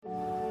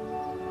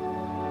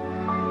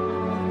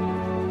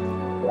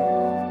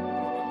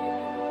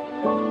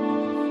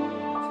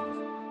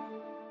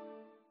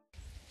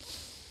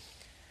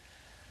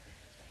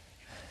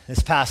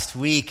This past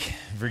week,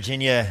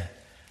 Virginia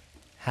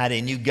had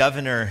a new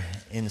governor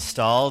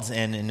installed,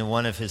 and in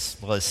one of his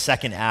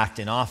second act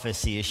in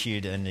office, he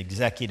issued an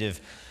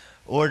executive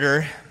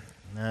order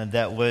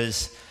that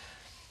was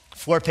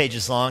 4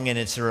 pages long, and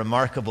it's a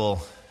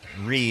remarkable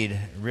read,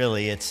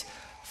 really. It's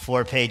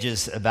 4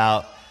 pages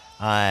about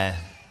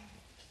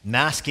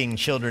masking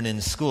children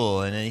in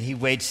school, and he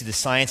wades through the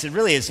science. It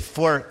really is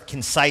 4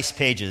 concise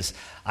pages,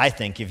 I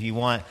think, if you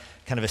want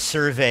kind of a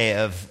survey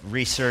of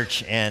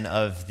research and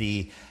of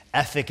the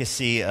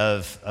efficacy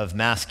of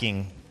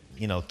masking,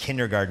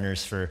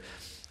 kindergartners for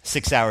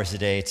 6 hours a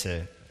day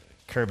to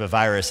curb a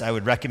virus. I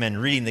would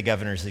recommend reading the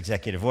governor's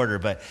executive order,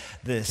 but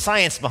the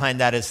science behind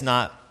that is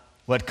not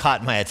what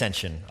caught my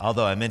attention,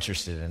 although I'm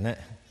interested in it.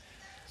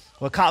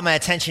 What caught my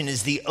attention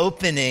is the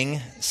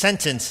opening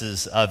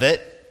sentences of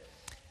it.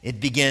 It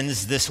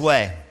begins this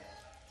way: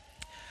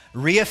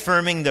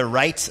 reaffirming the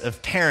rights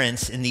of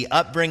parents in the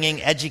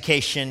upbringing,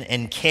 education,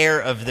 and care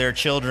of their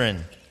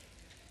children.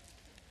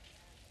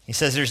 He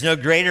says there's no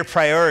greater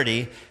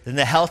priority than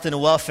the health and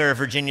welfare of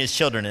Virginia's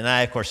children. And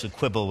I, of course, would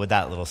quibble with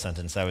that little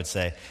sentence. I would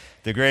say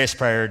the greatest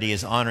priority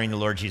is honoring the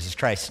Lord Jesus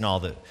Christ in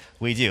all that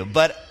we do.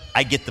 But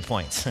I get the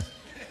point.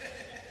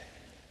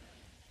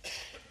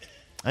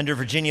 Under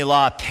Virginia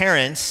law,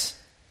 parents,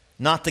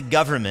 not the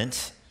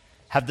government,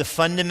 have the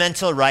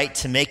fundamental right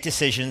to make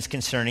decisions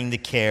concerning the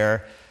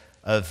care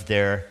of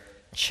their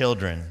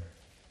children.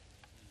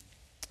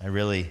 I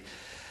really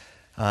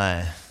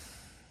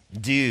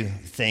do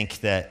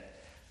think that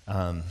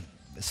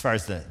as far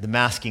as the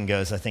masking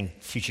goes, I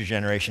think future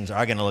generations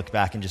are going to look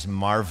back and just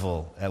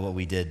marvel at what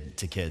we did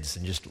to kids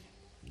and just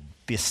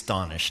be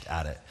astonished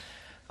at it.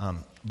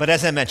 But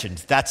as I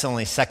mentioned, that's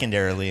only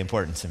secondarily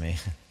important to me.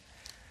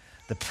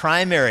 The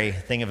primary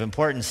thing of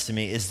importance to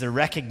me is the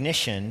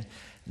recognition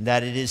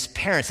that it is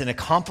parents in a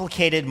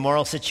complicated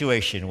moral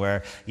situation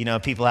where,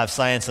 people have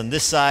science on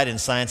this side and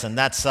science on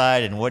that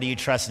side, and what do you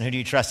trust and who do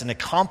you trust? In a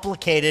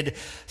complicated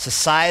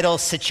societal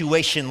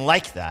situation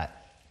like that,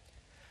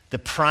 the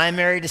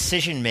primary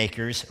decision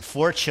makers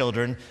for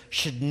children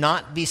should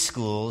not be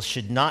schools,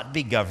 should not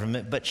be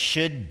government, but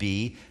should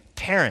be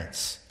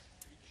parents.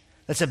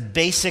 That's a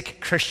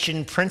basic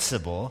Christian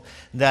principle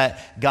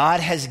that God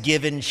has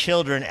given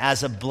children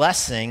as a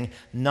blessing,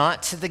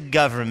 not to the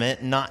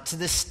government, not to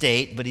the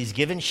state, but he's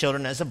given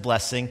children as a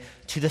blessing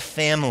to the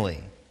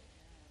family.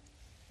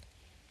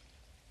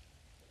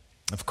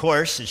 Of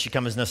course, it should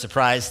come as no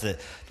surprise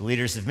that the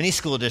leaders of many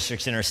school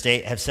districts in our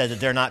state have said that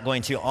they're not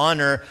going to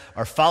honor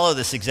or follow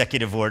this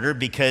executive order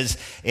because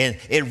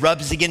it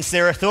rubs against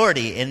their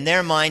authority. In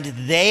their mind,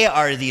 they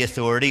are the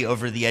authority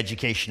over the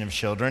education of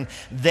children.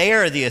 They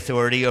are the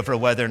authority over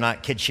whether or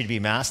not kids should be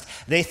masked.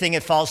 They think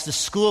it falls to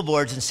school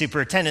boards and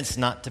superintendents,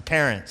 not to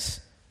parents.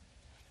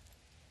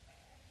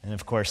 And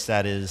of course,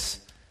 that is,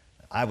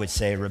 I would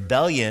say,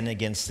 rebellion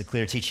against the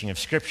clear teaching of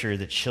Scripture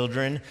that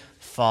children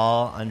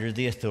fall under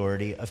the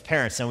authority of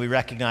parents. And we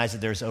recognize that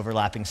there's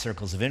overlapping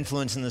circles of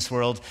influence in this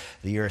world,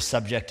 that you're a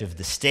subject of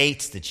the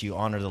state, that you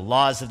honor the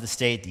laws of the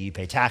state, that you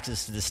pay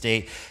taxes to the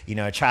state.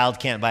 A child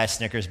can't buy a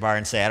Snickers bar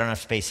and say, I don't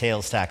have to pay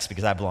sales tax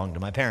because I belong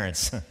to my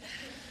parents.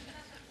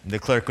 The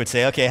clerk would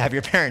say, okay, have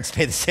your parents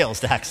pay the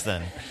sales tax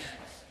then.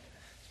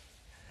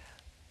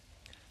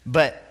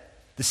 But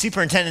the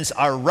superintendents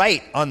are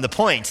right on the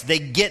point. They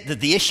get that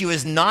the issue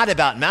is not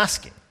about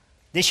masking.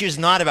 The issue is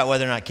not about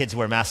whether or not kids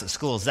wear masks at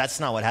schools. That's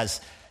not what has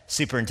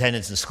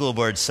superintendents and school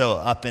boards so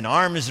up in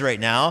arms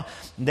right now.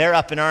 They're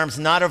up in arms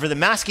not over the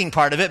masking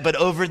part of it, but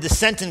over the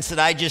sentence that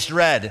I just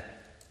read,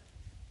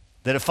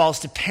 that it falls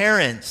to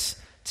parents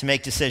to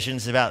make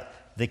decisions about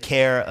the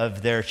care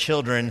of their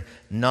children,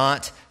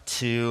 not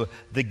to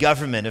the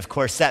government. Of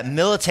course, that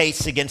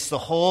militates against the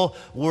whole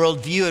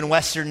worldview in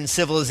Western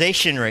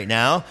civilization right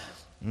now,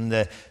 in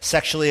the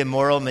sexually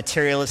immoral,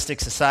 materialistic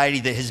society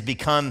that has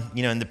become,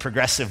 in the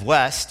progressive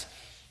West.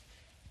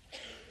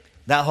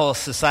 That whole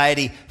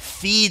society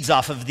feeds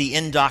off of the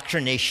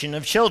indoctrination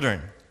of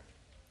children.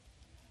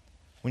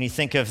 When you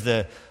think of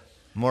the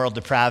moral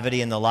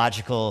depravity and the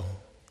logical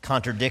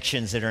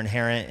contradictions that are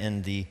inherent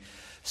in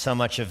so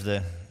much of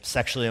the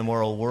sexually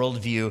immoral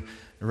worldview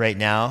right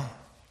now,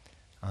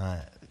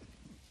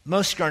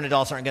 most grown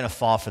adults aren't going to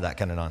fall for that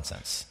kind of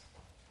nonsense.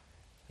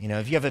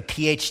 If you have a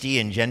PhD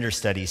in gender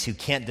studies who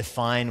can't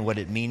define what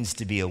it means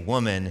to be a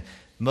woman,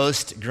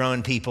 most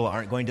grown people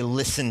aren't going to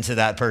listen to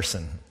that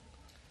person.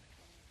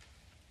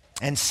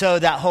 And so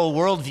that whole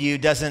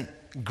worldview doesn't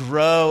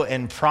grow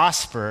and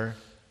prosper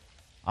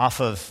off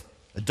of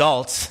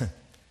adults.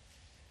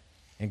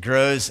 It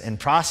grows and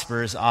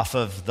prospers off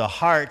of the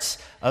hearts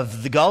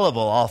of the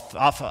gullible,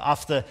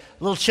 off the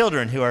little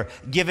children who are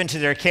given to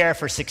their care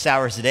for 6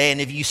 hours a day.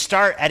 And if you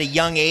start at a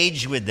young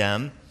age with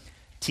them,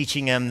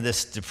 teaching them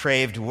this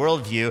depraved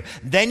worldview,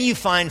 then you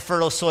find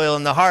fertile soil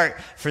in the heart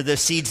for the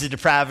seeds of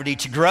depravity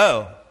to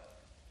grow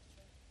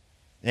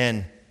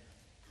and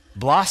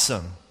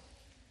blossom.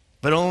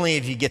 But only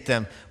if you get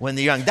them when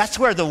they're young. That's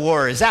where the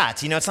war is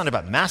at. It's not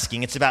about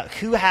masking. It's about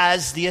who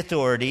has the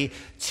authority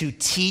to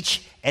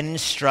teach and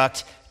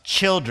instruct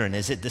children?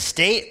 Is it the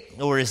state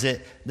or is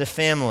it the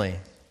family?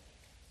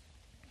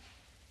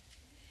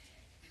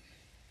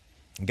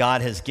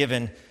 God has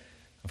given,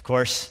 of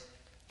course,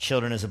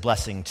 children as a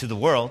blessing to the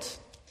world.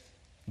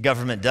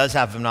 Government does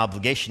have an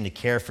obligation to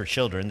care for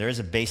children. There is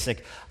a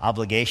basic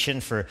obligation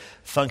for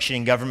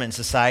functioning government and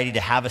society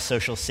to have a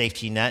social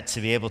safety net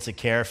to be able to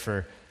care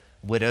for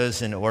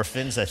widows and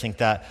orphans. I think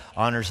that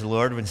honors the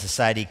Lord when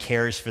society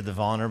cares for the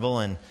vulnerable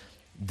and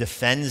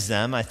defends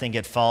them. I think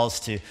it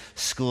falls to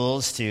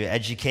schools to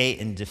educate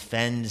and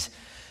defend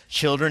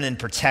children and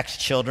protect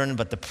children,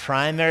 but the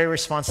primary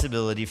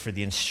responsibility for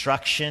the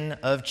instruction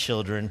of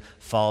children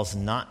falls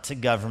not to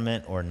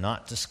government or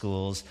not to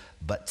schools,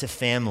 but to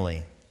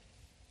family.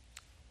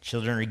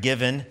 Children are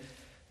given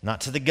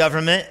not to the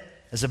government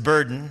as a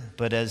burden,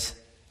 but as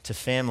to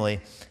family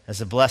as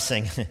a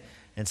blessing.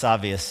 It's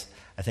obvious.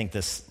 I think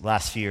this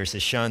last few years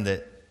has shown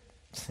that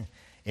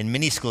in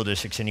many school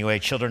districts anyway,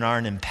 children are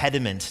an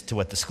impediment to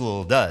what the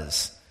school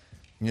does.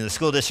 The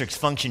school districts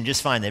function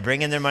just fine. They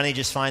bring in their money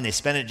just fine. They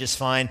spend it just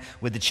fine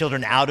with the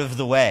children out of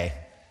the way.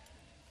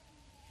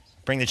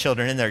 Bring the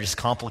children in there just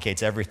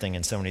complicates everything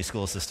in so many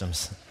school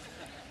systems.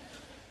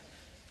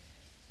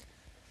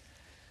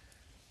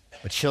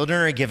 But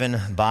children are given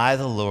by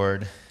the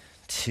Lord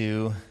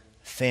to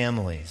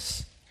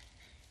families,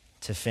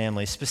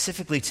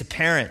 specifically to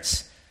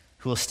parents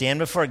who will stand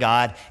before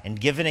God and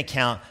give an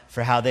account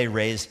for how they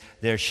raised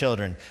their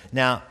children.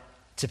 Now,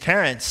 to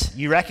parents,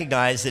 you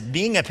recognize that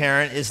being a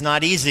parent is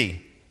not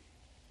easy.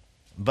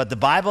 But the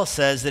Bible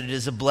says that it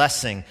is a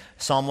blessing.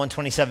 Psalm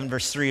 127,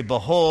 verse 3,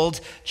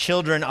 "Behold,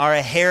 children are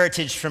a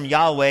heritage from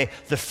Yahweh,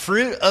 the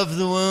fruit of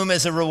the womb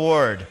is a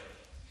reward."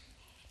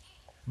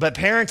 But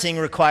parenting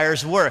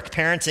requires work.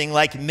 Parenting,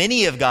 like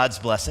many of God's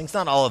blessings,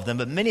 not all of them,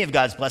 but many of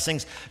God's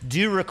blessings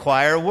do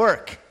require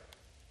work.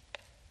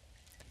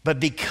 But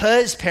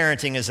because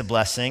parenting is a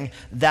blessing,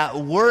 that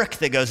work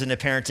that goes into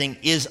parenting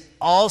is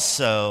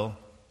also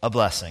a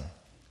blessing.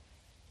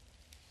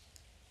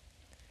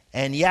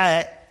 And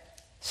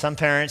yet, some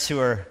parents who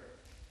are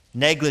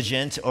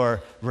negligent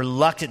or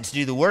reluctant to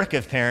do the work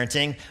of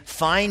parenting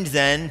find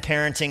then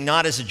parenting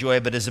not as a joy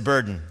but as a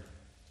burden.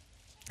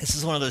 This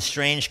is one of those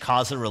strange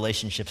causal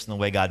relationships in the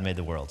way God made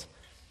the world.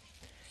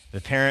 If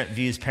a parent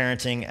views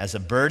parenting as a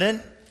burden,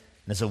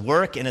 and as a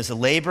work, and as a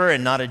labor,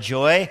 and not a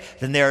joy,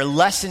 then they are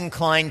less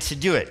inclined to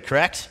do it,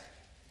 correct?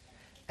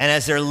 And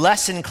as they're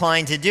less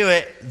inclined to do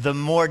it, the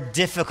more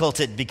difficult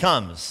it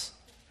becomes.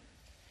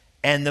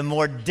 And the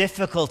more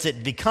difficult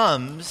it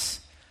becomes,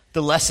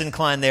 the less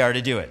inclined they are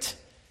to do it.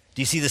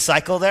 Do you see the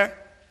cycle there?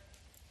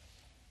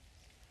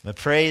 But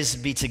praise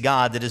be to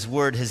God that His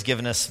Word has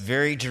given us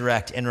very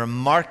direct and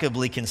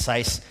remarkably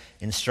concise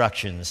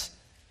instructions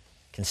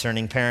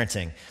concerning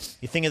parenting.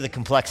 You think of the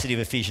complexity of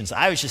Ephesians.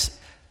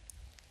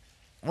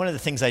 One of the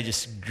things I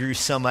just grew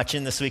so much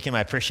in this week in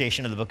my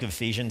appreciation of the book of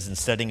Ephesians and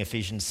studying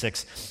Ephesians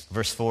 6,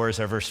 verse 4 is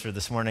our verse for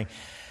this morning.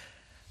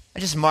 I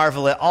just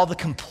marvel at all the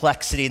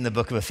complexity in the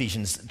book of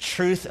Ephesians.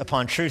 Truth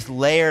upon truth,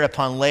 layer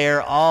upon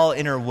layer, all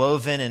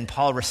interwoven, and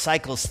Paul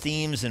recycles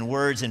themes and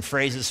words and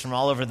phrases from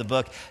all over the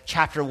book.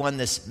 Chapter 1,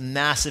 this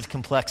massive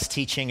complex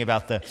teaching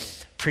about the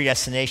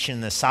predestination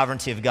and the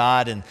sovereignty of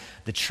God and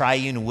the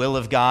triune will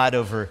of God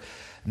over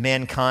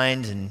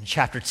mankind, and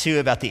chapter 2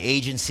 about the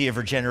agency of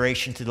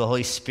regeneration through the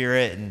Holy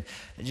Spirit, and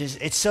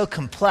it's so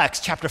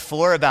complex. Chapter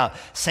 4 about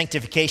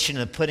sanctification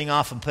and putting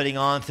off and putting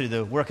on through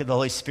the work of the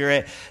Holy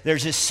Spirit.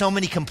 There's just so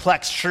many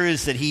complex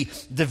truths that he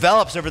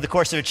develops over the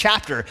course of a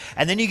chapter,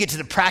 and then you get to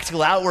the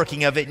practical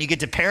outworking of it, and you get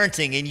to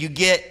parenting, and you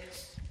get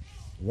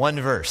one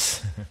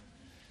verse.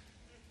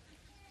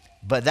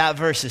 But that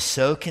verse is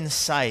so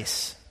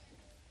concise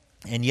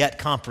and yet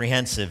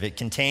comprehensive. It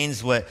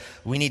contains what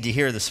we need to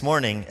hear this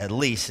morning, at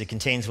least. It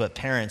contains what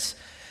parents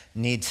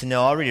need to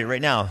know. I'll read it right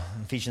now.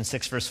 Ephesians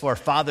 6, verse 4.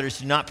 "Fathers,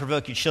 do not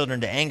provoke your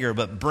children to anger,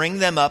 but bring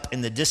them up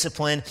in the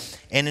discipline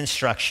and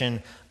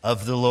instruction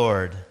of the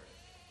Lord."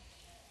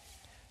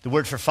 The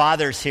word for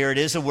fathers here, it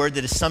is a word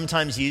that is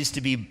sometimes used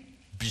to be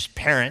just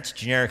parent,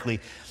 generically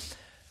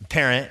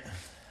parent.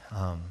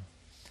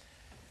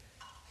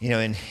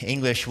 In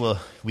English,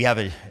 we have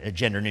a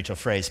gender-neutral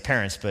phrase,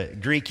 parents, but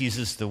Greek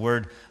uses the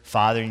word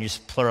father, and you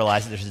just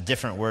pluralize it. There's a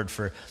different word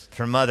for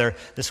mother.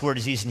 This word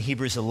is used in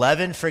Hebrews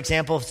 11, for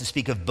example, to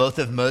speak of both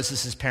of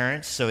Moses'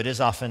 parents, so it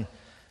is often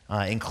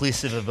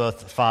inclusive of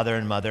both father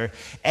and mother.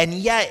 And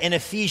yet, in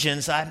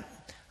Ephesians, I'm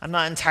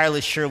not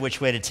entirely sure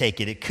which way to take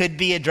it. It could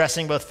be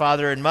addressing both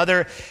father and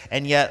mother,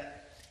 and yet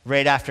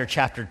right after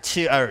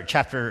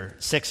chapter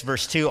 6,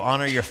 verse 2,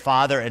 honor your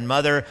father and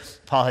mother.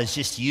 Paul has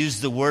just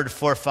used the word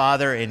for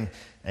father in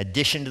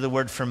addition to the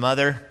word for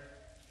mother.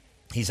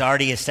 He's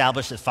already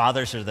established that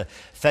fathers are the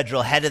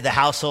federal head of the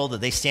household,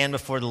 that they stand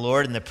before the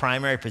Lord in the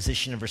primary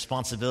position of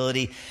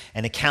responsibility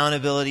and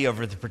accountability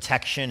over the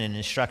protection and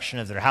instruction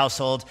of their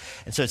household.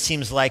 And so it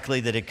seems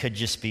likely that it could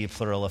just be a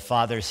plural of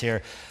fathers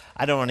here.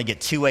 I don't want to get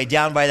too weighed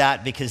down by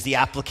that because the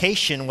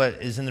application, what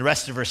is in the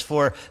rest of verse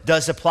 4,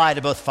 does apply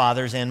to both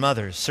fathers and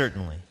mothers,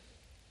 certainly.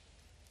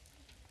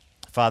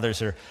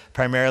 Fathers are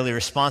primarily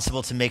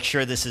responsible to make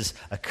sure this is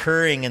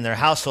occurring in their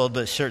household,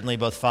 but certainly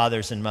both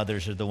fathers and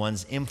mothers are the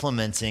ones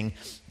implementing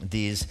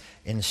these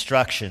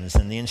instructions.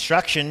 And the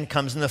instruction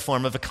comes in the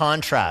form of a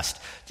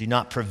contrast. Do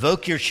not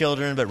provoke your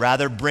children, but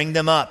rather bring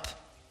them up.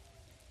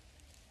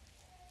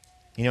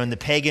 You know, in the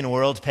pagan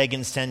world,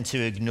 pagans tend to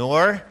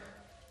ignore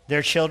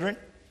their children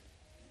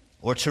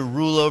or to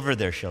rule over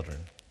their children,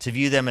 to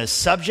view them as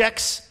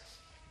subjects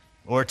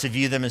or to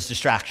view them as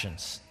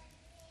distractions.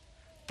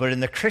 But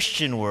in the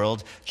Christian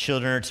world,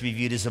 children are to be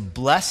viewed as a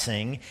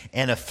blessing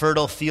and a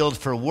fertile field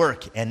for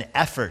work and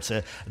effort,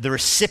 the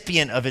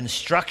recipient of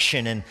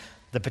instruction and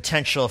the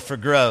potential for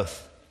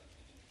growth.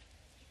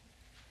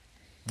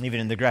 And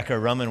even in the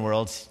Greco-Roman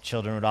world,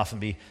 children would often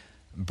be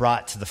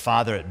brought to the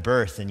father at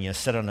birth and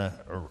sit on a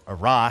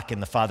rock,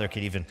 and the father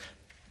could even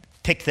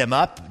pick them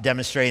up,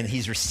 demonstrating that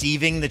he's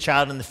receiving the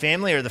child in the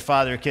family, or the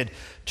father could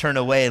turn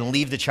away and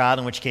leave the child,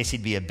 in which case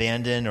he'd be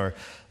abandoned or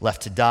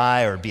left to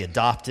die or be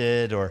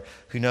adopted, or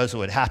who knows what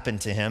would happen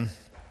to him.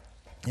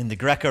 In the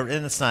Greco,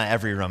 and it's not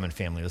every Roman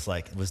family was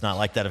not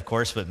like that, of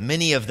course, but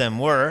many of them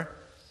were.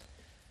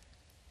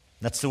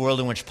 That's the world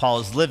in which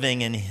Paul is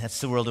living, and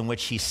that's the world in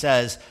which he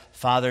says,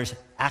 fathers,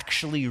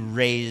 actually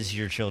raise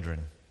your children.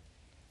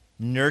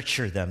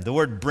 Nurture them. The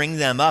word bring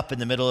them up in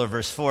the middle of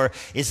verse 4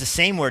 is the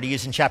same word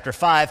used in chapter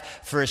 5,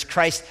 for as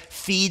Christ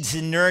feeds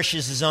and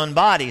nourishes his own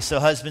body, so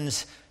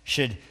husbands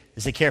should,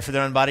 as they care for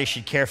their own body,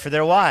 should care for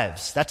their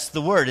wives. That's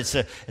the word. It's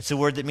a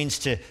word that means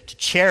to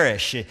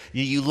cherish.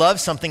 You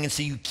love something, and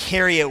so you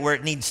carry it where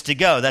it needs to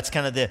go. That's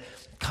kind of the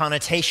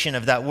connotation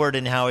of that word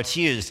and how it's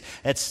used.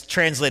 It's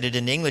translated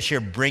into English here,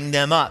 bring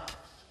them up.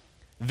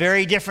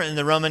 Very different than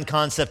the Roman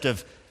concept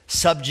of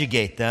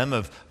subjugate them,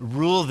 of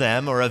rule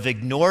them, or of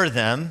ignore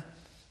them.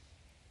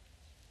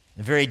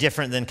 Very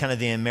different than kind of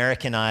the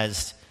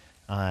Americanized,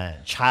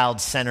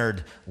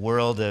 child-centered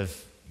world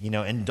of,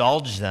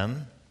 indulge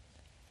them.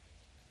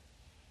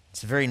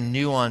 It's a very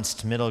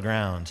nuanced middle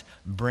ground.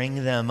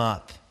 Bring them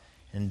up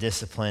in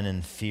discipline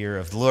and fear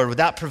of the Lord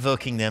without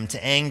provoking them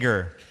to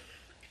anger.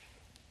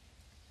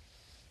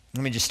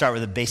 Let me just start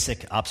with a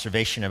basic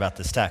observation about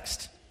this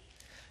text.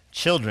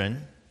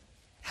 Children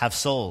have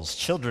souls.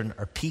 Children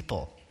are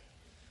people.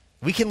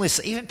 We can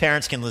lose, even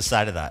parents can lose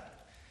sight of that.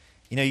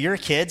 Your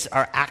kids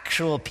are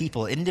actual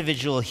people,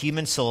 individual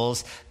human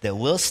souls that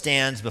will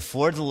stand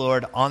before the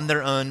Lord on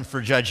their own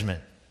for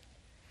judgment.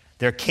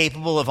 They're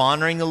capable of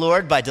honoring the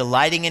Lord by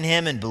delighting in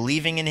him and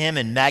believing in him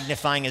and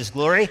magnifying his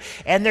glory,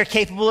 and they're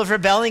capable of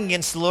rebelling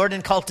against the Lord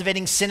and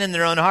cultivating sin in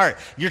their own heart.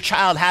 Your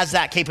child has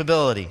that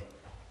capability.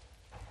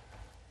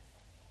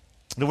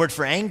 The word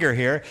for anger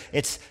here,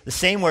 it's the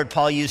same word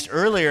Paul used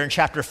earlier in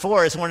chapter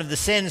 4 as one of the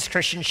sins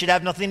Christians should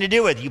have nothing to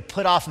do with. You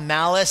put off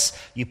malice,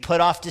 you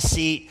put off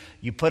deceit,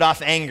 you put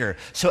off anger.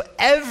 So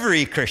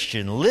every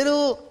Christian,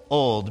 little,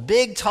 old,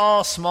 big,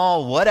 tall,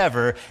 small,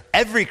 whatever,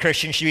 every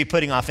Christian should be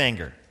putting off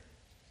anger.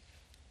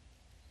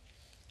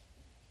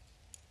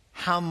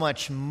 How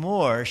much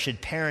more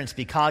should parents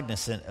be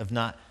cognizant of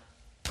not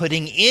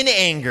putting in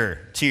anger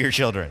to your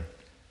children?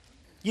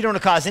 You don't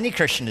want to cause any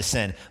Christian to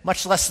sin,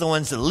 much less the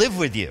ones that live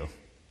with you.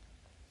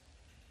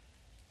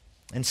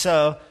 And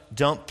so,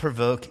 don't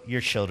provoke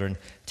your children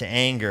to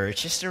anger.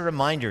 It's just a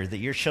reminder that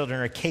your children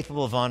are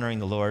capable of honoring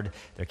the Lord.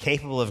 They're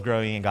capable of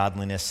growing in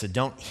godliness, so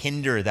don't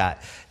hinder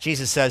that.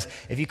 Jesus says,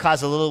 if you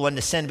cause a little one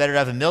to sin, better to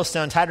have a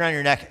millstone tied around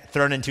your neck,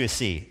 thrown into a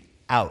sea.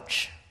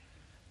 Ouch.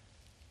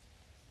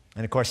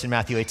 And of course, in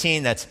Matthew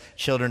 18, that's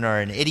children are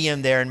an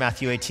idiom there in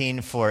Matthew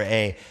 18 for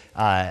a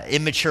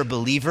immature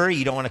believer.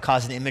 You don't want to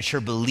cause an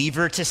immature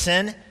believer to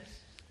sin.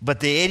 But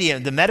the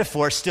idiom, the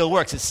metaphor still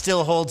works. It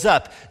still holds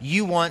up.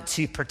 You want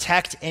to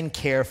protect and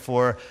care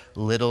for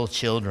little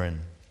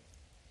children.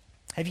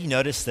 Have you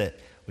noticed that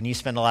when you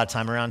spend a lot of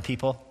time around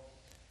people,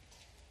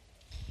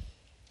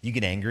 you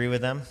get angry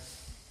with them?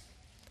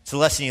 It's a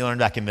lesson you learned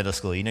back in middle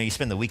school. You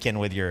spend the weekend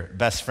with your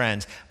best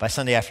friends. By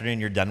Sunday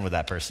afternoon, you're done with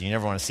that person. You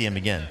never want to see him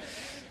again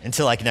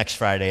until like next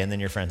Friday, and then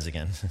you're friends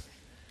again.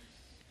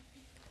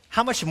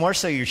 How much more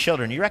so your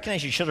children? You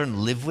recognize your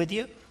children live with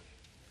you?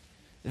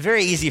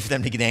 Very easy for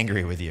them to get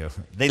angry with you.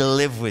 They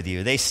live with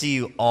you. They see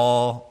you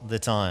all the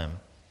time.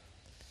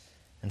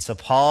 And so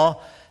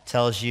Paul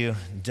tells you,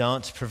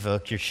 don't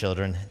provoke your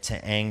children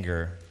to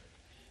anger.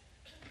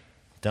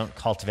 Don't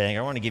cultivate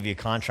anger. I want to give you a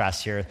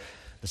contrast here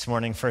this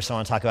morning. First, I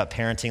want to talk about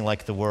parenting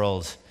like the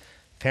world.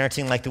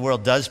 Parenting like the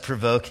world does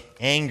provoke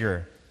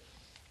anger.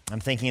 I'm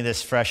thinking of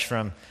this fresh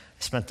from,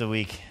 I spent the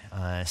week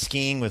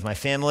skiing with my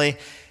family,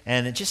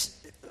 and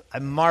I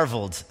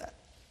marveled.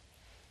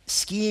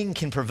 Skiing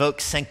can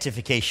provoke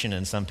sanctification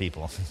in some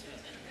people.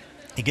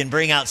 It can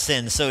bring out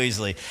sin so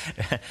easily.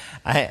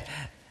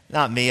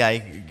 Not me.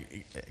 I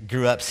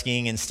grew up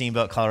skiing in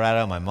Steamboat,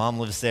 Colorado. My mom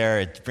lives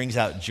there. It brings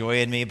out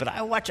joy in me. But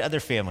I watch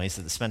other families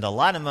that spend a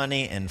lot of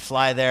money and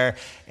fly there,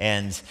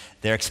 and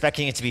they're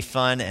expecting it to be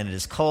fun, and it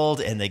is cold,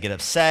 and they get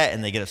upset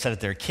at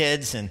their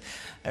kids. And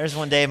there was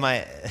one day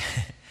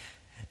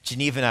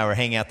Geneva and I were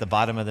hanging out at the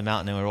bottom of the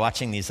mountain, and we were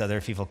watching these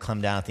other people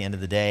come down at the end of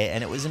the day,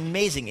 and it was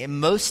amazing. And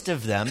most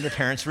of them, the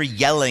parents were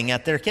yelling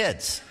at their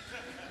kids.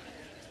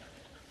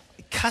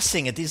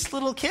 cussing at these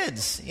little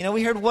kids.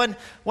 We heard one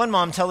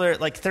mom tell her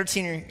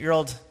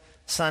 13-year-old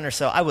son or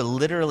so, I would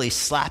literally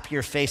slap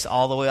your face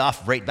all the way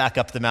off right back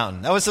up the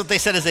mountain. That was what they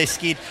said as they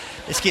skied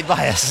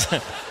by us.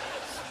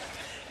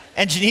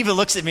 And Geneva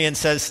looks at me and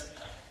says,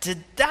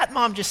 did that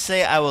mom just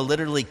say, I will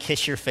literally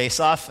kiss your face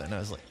off? And I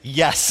was like,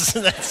 yes,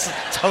 that's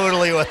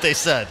totally what they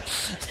said.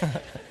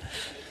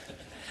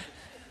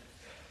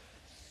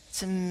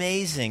 It's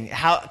amazing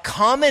how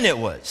common it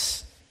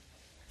was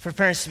for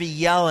parents to be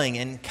yelling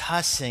and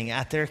cussing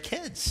at their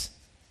kids.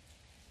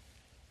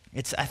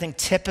 It's, I think,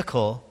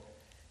 typical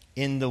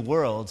in the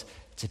world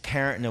to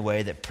parent in a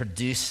way that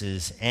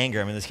produces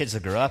anger. I mean, those kids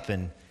that grow up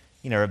and,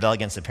 rebel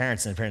against the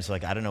parents, and the parents are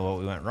like, I don't know what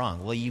we went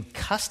wrong. Well, you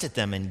cussed at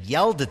them and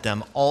yelled at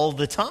them all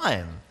the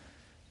time.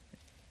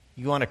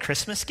 You want a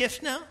Christmas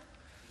gift now?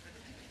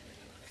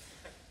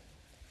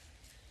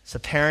 So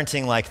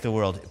parenting like the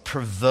world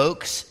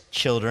provokes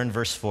children,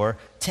 verse 4,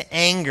 to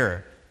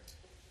anger.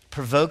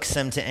 Provokes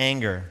them to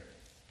anger.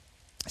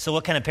 So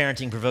what kind of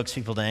parenting provokes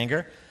people to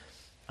anger?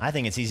 I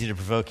think it's easy to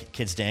provoke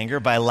kids to anger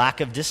by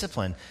lack of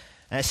discipline.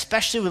 And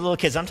especially with little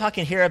kids. I'm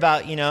talking here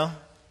about,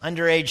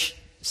 underage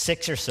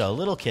 6 or so,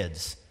 little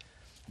kids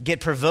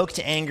get provoked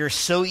to anger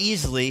so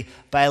easily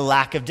by a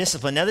lack of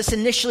discipline. Now, this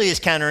initially is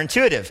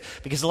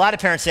counterintuitive because a lot of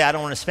parents say, I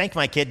don't want to spank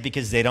my kid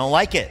because they don't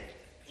like it.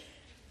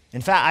 In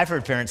fact, I've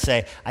heard parents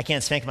say, I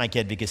can't spank my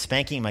kid because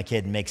spanking my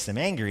kid makes them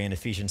angry. And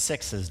Ephesians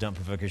 6 says, don't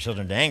provoke your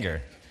children to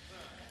anger.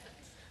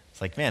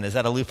 It's like, man, is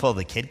that a loophole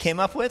the kid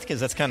came up with? Because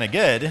that's kind of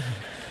good.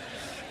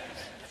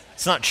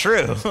 It's not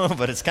true,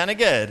 but it's kind of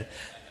good.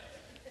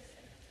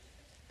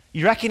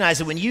 You recognize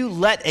that when you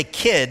let a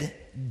kid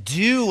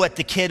do what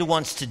the kid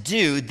wants to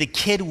do, the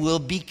kid will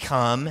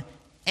become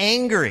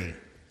angry.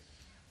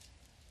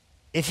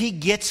 If he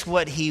gets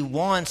what he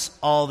wants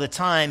all the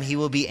time, he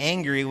will be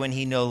angry when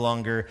he no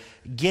longer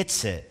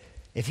gets it.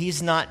 If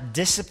he's not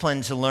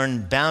disciplined to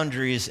learn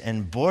boundaries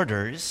and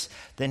borders,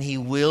 then he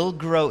will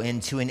grow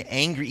into an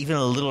angry, even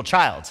a little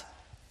child.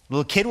 A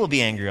little kid will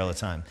be angry all the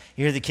time.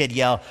 You hear the kid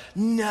yell,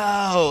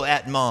 no,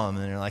 at mom.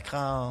 And they're like,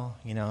 oh,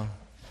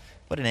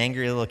 what an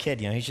angry little kid.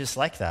 He's just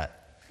like that.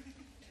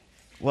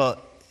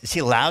 Well, is he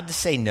allowed to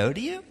say no to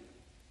you?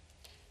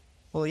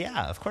 Well,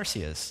 yeah, of course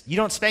he is. You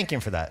don't spank him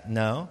for that.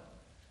 No.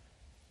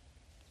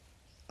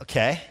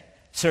 Okay.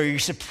 So you're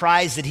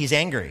surprised that he's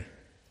angry.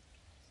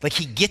 Like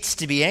he gets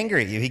to be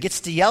angry at you. He gets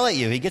to yell at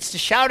you. He gets to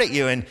shout at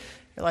you. And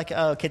you're like,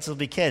 oh, kids will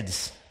be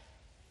kids.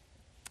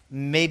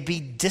 Maybe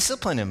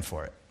discipline him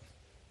for it.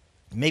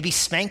 Maybe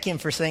spank him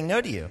for saying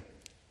no to you.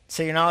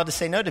 Say, you're not allowed to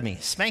say no to me.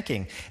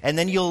 Spanking. And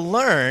then you'll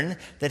learn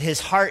that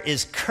his heart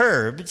is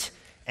curbed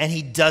and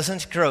he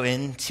doesn't grow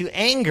into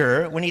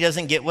anger when he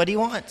doesn't get what he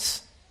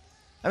wants.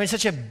 I mean,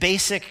 such a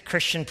basic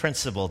Christian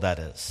principle that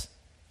is.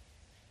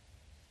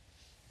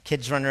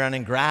 Kids run around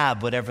and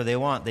grab whatever they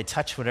want. They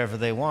touch whatever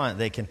they want.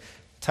 They can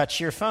touch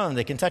your phone.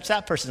 They can touch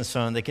that person's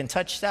phone. They can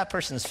touch that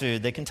person's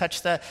food. They can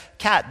touch the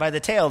cat by the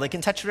tail. They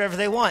can touch whatever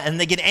they want. And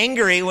they get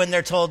angry when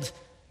they're told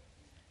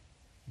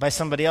by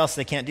somebody else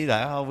they can't do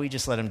that. Oh, we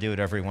just let him do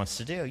whatever he wants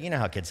to do. You know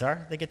how kids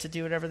are. They get to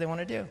do whatever they want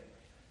to do.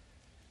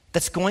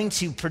 That's going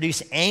to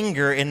produce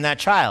anger in that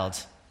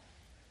child.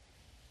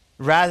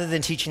 Rather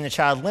than teaching the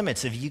child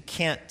limits, if you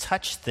can't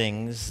touch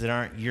things that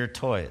aren't your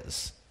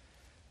toys,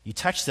 you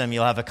touch them,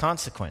 you'll have a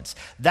consequence.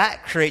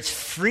 That creates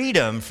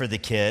freedom for the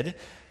kid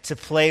to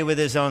play with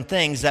his own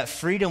things. That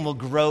freedom will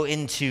grow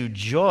into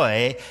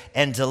joy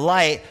and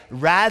delight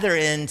rather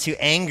into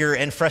anger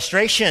and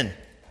frustration.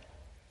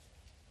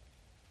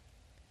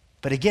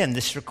 But again,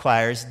 this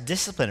requires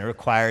discipline. It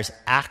requires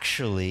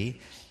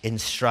actually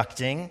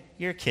instructing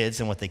your kids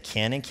in what they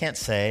can and can't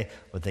say,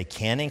 what they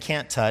can and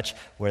can't touch,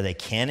 where they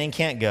can and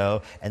can't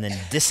go, and then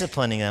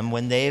disciplining them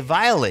when they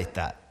violate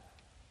that.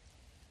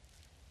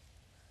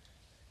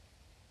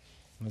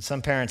 When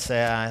some parents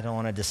say, I don't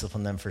want to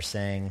discipline them for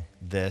saying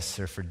this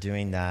or for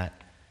doing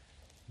that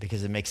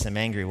because it makes them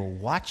angry. Well,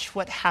 watch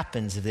what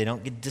happens if they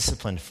don't get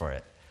disciplined for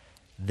it.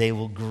 They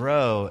will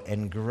grow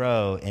in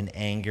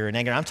anger and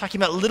anger. I'm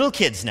talking about little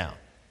kids now.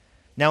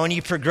 Now, when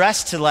you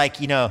progress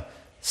to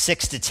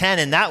 6 to 10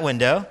 in that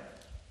window,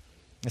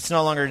 it's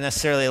no longer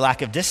necessarily a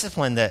lack of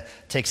discipline that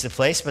takes the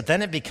place, but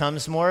then it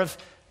becomes more of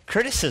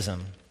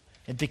criticism.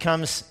 It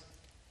becomes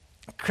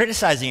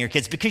criticizing your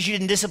kids. Because you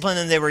didn't discipline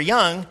them when they were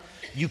young,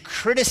 you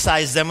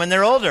criticize them when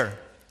they're older.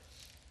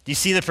 Do you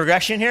see the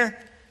progression here?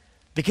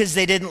 Because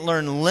they didn't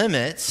learn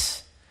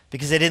limits,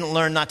 because they didn't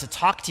learn not to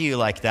talk to you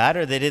like that,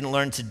 or they didn't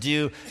learn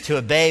to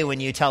obey when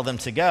you tell them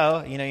to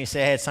go. You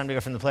say, hey, it's time to go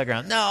from the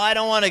playground. No, I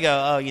don't want to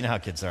go. Oh, you know how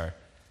kids are.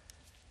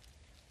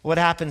 What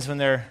happens when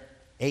they're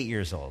 8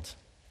 years old?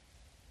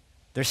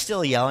 They're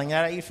still yelling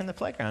at you from the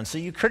playground. So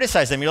you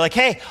criticize them. You're like,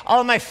 hey, all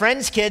of my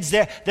friends' kids,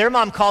 their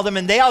mom called them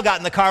and they all got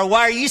in the car.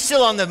 Why are you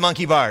still on the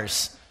monkey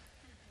bars?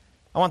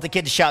 I want the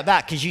kid to shout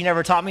back because you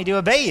never taught me to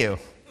obey you.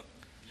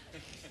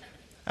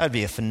 That would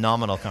be a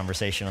phenomenal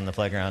conversation on the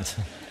playground.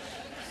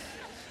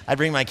 I'd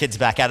bring my kids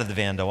back out of the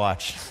van to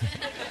watch.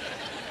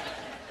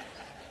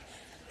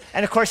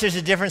 And of course, there's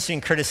a difference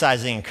between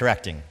criticizing and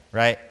correcting,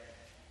 right?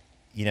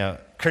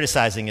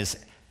 criticizing is,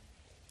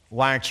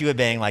 why aren't you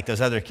obeying like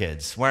those other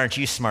kids? Why aren't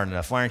you smart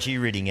enough? Why aren't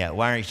you reading yet?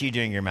 Why aren't you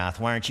doing your math?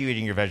 Why aren't you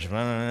eating your vegetables?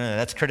 No.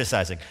 That's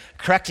criticizing.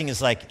 Correcting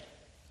is like,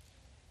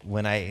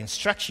 when I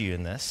instruct you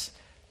in this,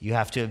 you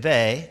have to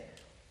obey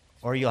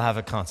or you'll have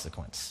a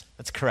consequence.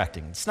 That's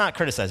correcting. It's not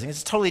criticizing.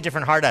 It's a totally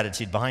different heart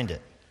attitude behind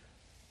it.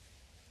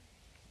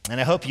 And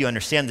I hope you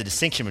understand the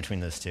distinction between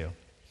those two.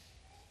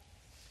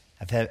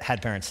 I've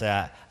had parents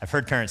say, I've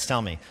heard parents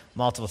tell me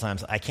multiple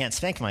times, I can't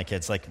spank my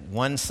kids. Like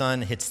one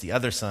son hits the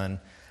other son.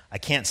 I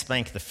can't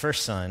spank the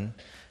first son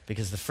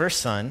because the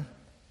first son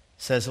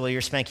says, well, you're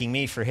spanking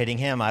me for hitting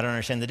him. I don't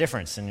understand the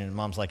difference. And your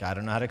mom's like, I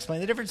don't know how to explain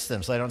the difference to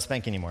them, so I don't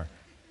spank anymore.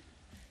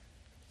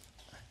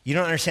 You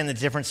don't understand the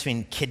difference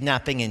between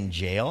kidnapping and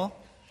jail?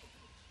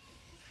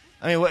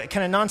 I mean, what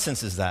kind of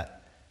nonsense is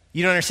that?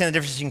 You don't understand the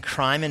difference between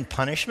crime and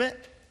punishment?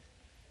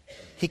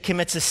 He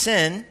commits a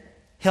sin,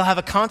 he'll have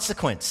a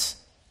consequence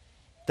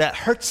that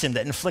hurts him,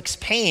 that inflicts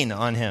pain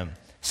on him.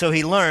 So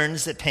he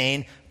learns that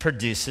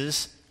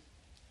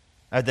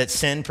that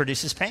sin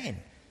produces pain,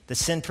 that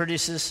sin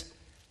produces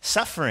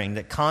suffering,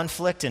 that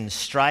conflict and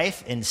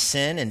strife and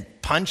sin and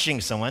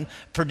punching someone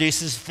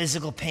produces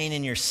physical pain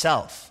in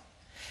yourself.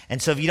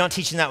 And so if you don't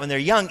teach them that when they're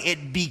young,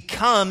 it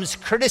becomes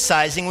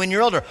criticizing when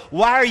you're older.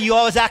 Why are you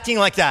always acting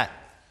like that?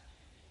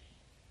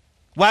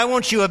 Why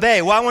won't you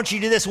obey? Why won't you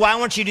do this? Why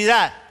won't you do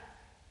that?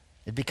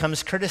 It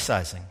becomes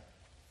criticizing.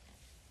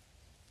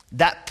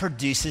 That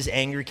produces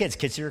angry kids.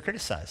 Kids who are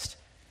criticized.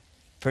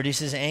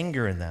 Produces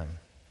anger in them.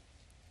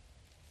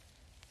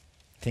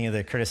 Think of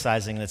the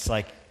criticizing that's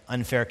like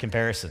unfair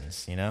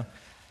comparisons, you know?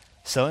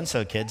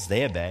 So-and-so kids,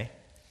 they obey.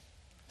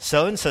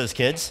 So-and-so's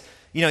kids,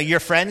 you know, your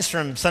friends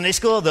from Sunday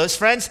school, those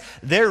friends,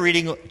 they're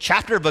reading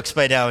chapter books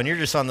by now, and you're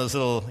just on those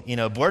little,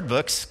 board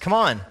books. Come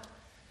on.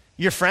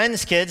 Your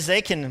friends' kids,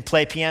 they can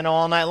play piano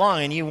all night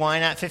long, and you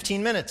whine at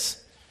 15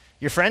 minutes.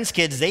 Your friends'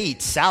 kids, they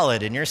eat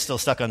salad, and you're still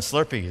stuck on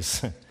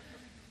Slurpees.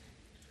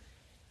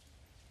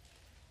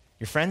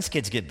 Your friends'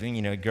 kids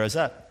grows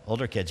up,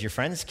 older kids. Your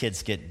friends'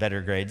 kids get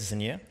better grades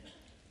than you.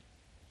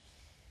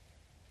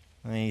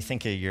 I mean, you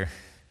think of your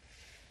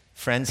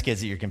friends' kids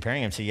that you're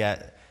comparing them to,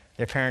 yeah,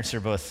 their parents are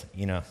both,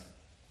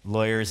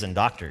 lawyers and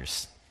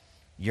doctors.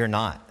 You're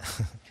not.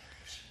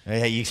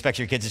 You expect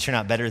your kids to turn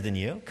out better than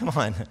you? Come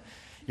on.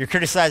 You're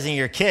criticizing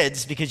your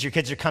kids because your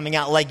kids are coming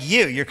out like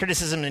you. Your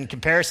criticism and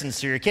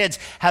comparisons to your kids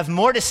have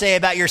more to say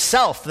about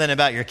yourself than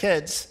about your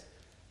kids.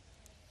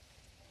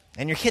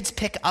 And your kids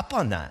pick up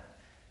on that.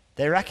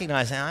 They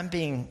recognize that I'm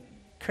being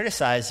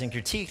criticized and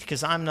critiqued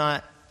because I'm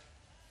not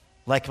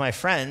like my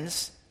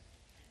friends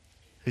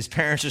whose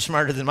parents are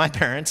smarter than my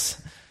parents.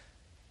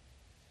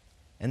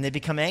 And they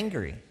become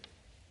angry.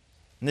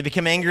 And they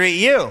become angry at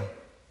you,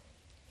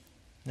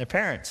 their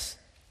parents.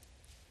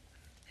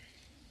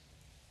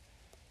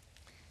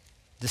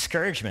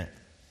 Discouragement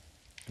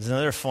is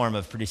another form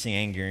of producing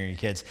anger in your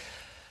kids.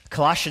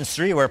 Colossians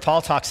 3, where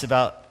Paul talks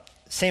about,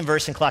 same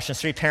verse in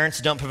Colossians 3,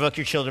 parents, don't provoke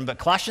your children, but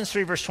Colossians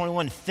 3, verse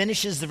 21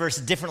 finishes the verse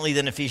differently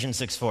than Ephesians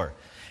 6:4.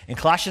 In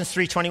Colossians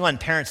 3:21,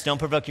 parents, don't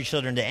provoke your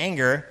children to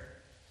anger,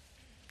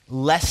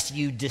 lest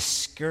you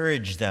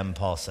discourage them,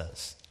 Paul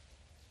says.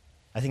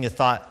 I think the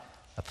thought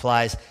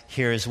applies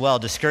here as well.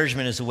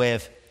 Discouragement is a way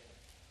of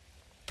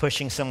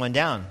pushing someone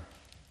down.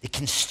 It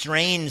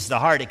constrains the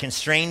heart. It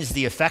constrains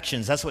the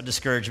affections. That's what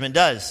discouragement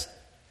does.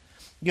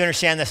 You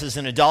understand this as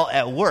an adult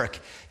at work.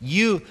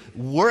 You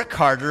work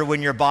harder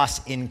when your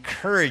boss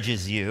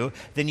encourages you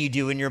than you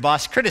do when your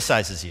boss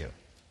criticizes you.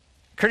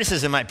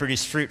 Criticism might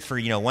produce fruit for,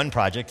 one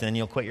project, and then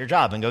you'll quit your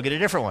job and go get a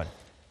different one.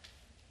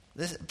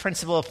 This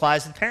principle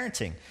applies to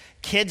parenting.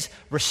 Kids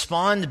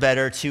respond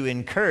better to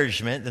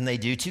encouragement than they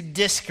do to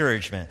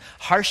discouragement.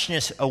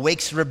 Harshness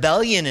awakes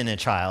rebellion in a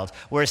child,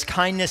 whereas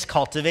kindness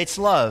cultivates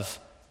love.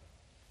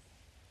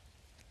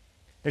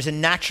 There's a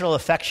natural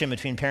affection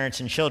between parents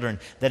and children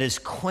that is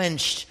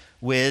quenched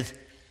with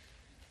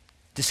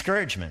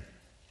discouragement.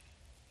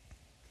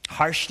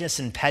 Harshness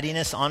and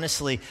pettiness,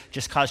 honestly,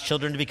 just cause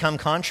children to become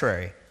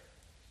contrary.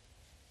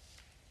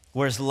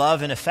 Whereas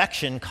love and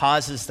affection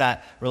causes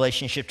that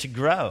relationship to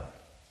grow.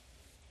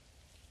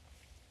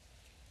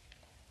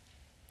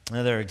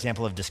 Another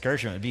example of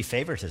discouragement would be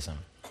favoritism.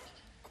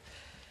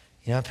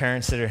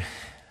 Parents that are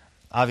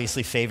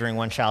obviously favoring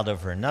one child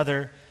over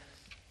another.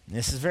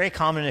 This is very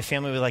common in a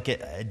family with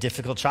a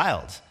difficult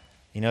child.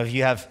 If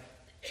you have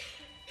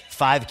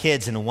 5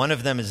 kids and one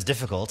of them is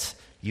difficult,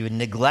 you would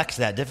neglect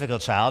that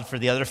difficult child for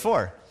the other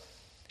 4.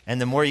 And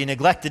the more you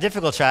neglect the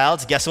difficult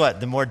child, guess what?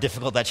 The more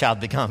difficult that child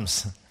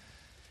becomes.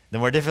 The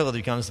more difficult it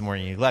becomes, the more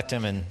you neglect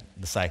him, and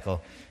the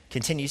cycle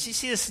continues. You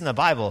see this in the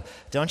Bible,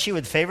 don't you,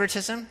 with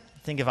favoritism?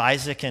 Think of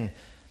Isaac and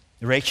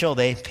Rachel.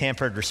 They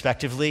pampered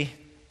respectively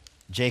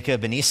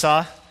Jacob and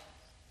Esau.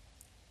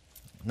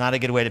 Not a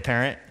good way to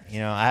parent.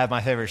 I have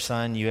my favorite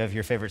son, you have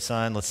your favorite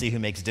son. Let's see who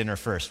makes dinner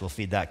first. We'll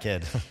feed that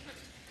kid.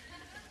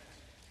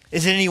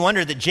 Is it any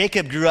wonder that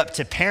Jacob grew up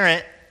to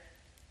parent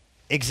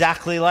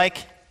exactly like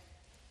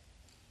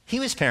he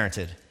was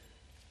parented?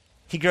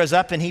 He grows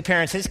up and he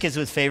parents his kids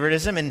with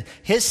favoritism, and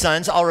his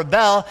sons all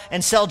rebel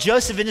and sell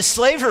Joseph into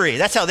slavery.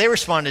 That's how they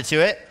responded to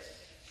it.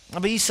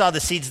 But you saw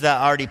the seeds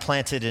that already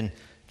planted in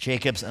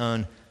Jacob's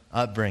own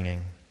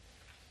upbringing.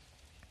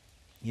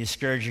 You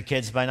discourage your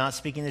kids by not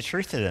speaking the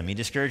truth to them. You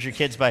discourage your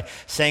kids by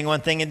saying one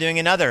thing and doing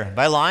another,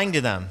 by lying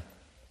to them.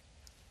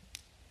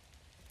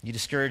 You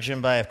discourage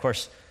them by, of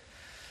course,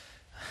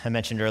 I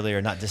mentioned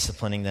earlier, not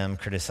disciplining them,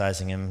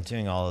 criticizing them,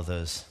 doing all of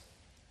those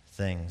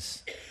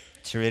things.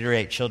 To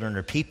reiterate, children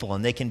are people,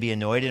 and they can be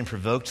annoyed and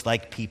provoked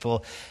like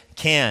people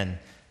can.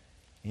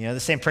 You know,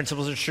 the same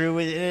principles are true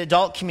with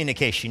adult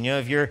communication. You know,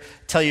 if you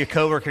tell your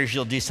coworkers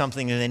you'll do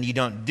something and then you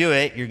don't do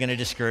it, you're going to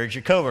discourage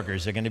your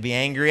coworkers. They're going to be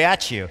angry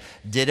at you.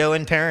 Ditto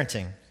in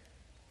parenting.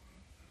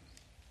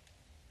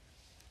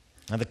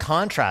 Now, the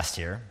contrast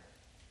here,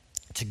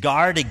 to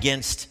guard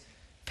against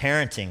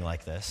parenting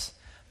like this,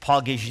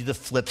 Paul gives you the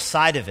flip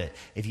side of it.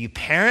 If you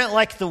parent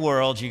like the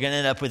world, you're going to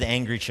end up with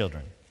angry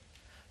children.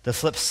 The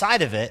flip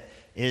side of it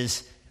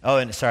is,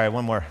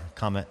 one more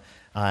comment.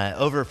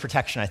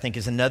 Overprotection, I think,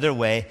 is another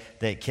way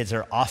that kids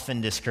are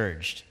often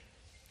discouraged.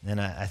 And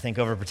I think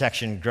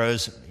overprotection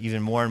grows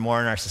even more and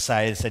more in our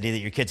society, this idea that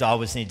your kids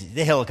always need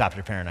the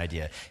helicopter parent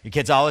idea. Your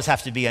kids always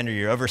have to be under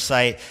your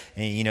oversight,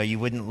 and, you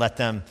wouldn't let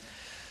them,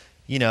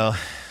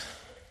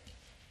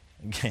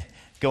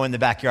 go in the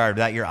backyard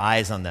without your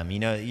eyes on them.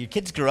 Your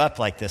kids grow up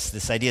like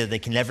this idea that they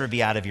can never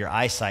be out of your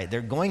eyesight.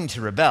 They're going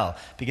to rebel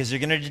because they're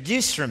going to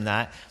deduce from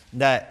that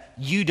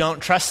you don't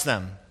trust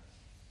them,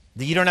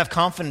 that you don't have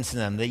confidence in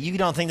them, that you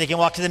don't think they can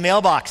walk to the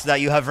mailbox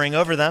without you hovering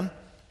over them,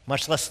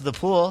 much less to the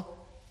pool.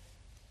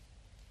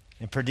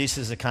 It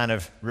produces a kind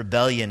of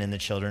rebellion in the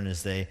children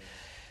as they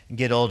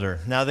get older.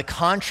 Now, the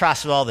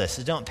contrast with all this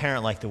is don't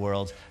parent like the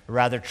world,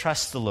 rather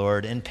trust the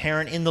Lord and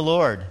parent in the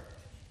Lord.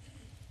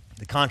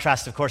 The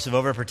contrast, of course, of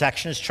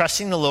overprotection is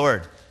trusting the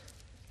Lord.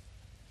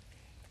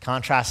 The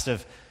contrast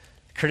of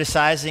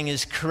criticizing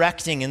is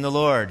correcting in the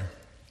Lord.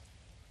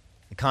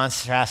 The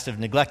contrast of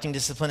neglecting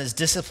discipline is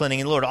disciplining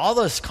in the Lord. All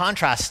those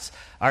contrasts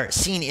are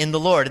seen in the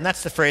Lord. And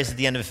that's the phrase at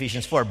the end of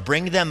Ephesians 4.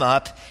 Bring them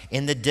up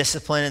in the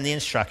discipline and the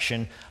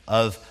instruction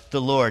of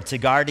the Lord. To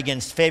guard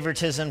against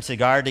favoritism, to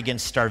guard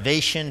against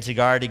starvation, to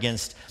guard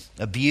against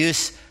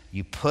abuse.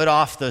 You put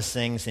off those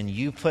things and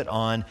you put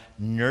on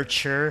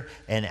nurture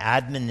and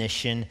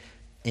admonition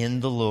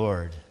in the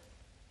Lord.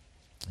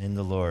 In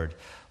the Lord.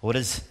 What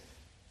does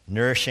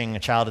nourishing a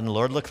child in the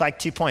Lord look like?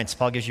 2 points.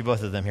 Paul gives you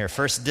both of them here.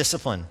 First,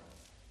 discipline.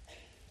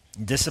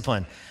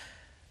 Discipline.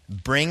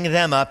 Bring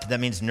them up. That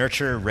means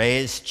nurture,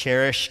 raise,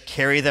 cherish,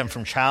 carry them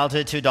from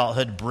childhood to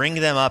adulthood. Bring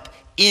them up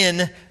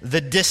in the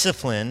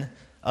discipline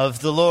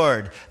of the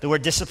Lord. The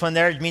word discipline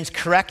there means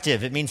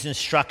corrective. It means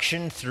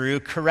instruction through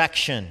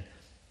correction.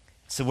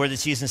 It's the word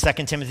that's used in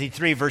 2 Timothy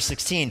 3, verse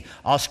 16.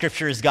 All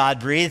scripture is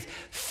God-breathed,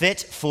 fit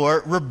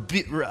for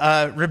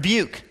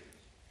rebuke,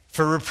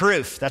 for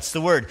reproof. That's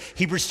the word.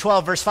 Hebrews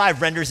 12, verse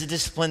 5 renders a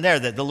discipline there,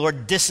 that the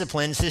Lord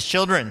disciplines his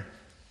children.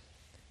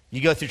 You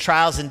go through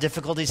trials and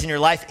difficulties in your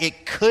life,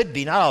 it could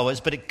be, not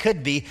always, but it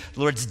could be the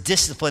Lord's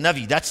discipline of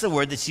you. That's the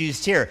word that's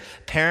used here.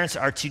 Parents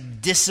are to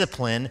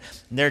discipline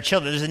their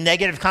children. There's a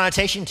negative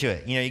connotation to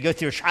it. You go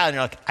through a trial and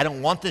you're like, I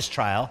don't want this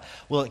trial.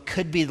 Well, it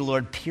could be the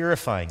Lord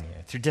purifying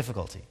you through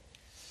difficulty.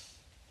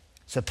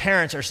 So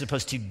parents are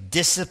supposed to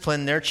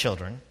discipline their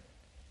children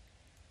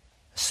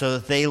so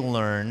that they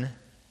learn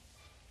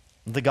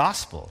the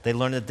gospel. They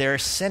learn that they're a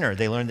sinner.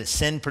 They learn that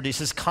sin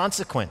produces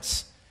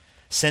consequence.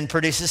 Sin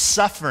produces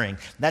suffering.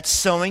 That's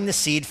sowing the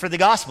seed for the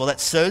gospel. That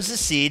sows the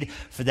seed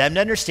for them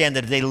to understand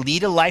that if they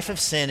lead a life of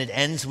sin, it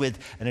ends with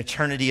an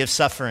eternity of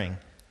suffering.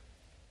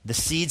 The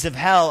seeds of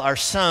hell are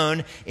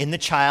sown in the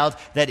child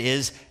that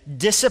is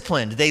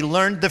disciplined. They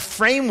learned the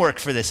framework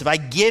for this. If I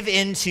give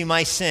in to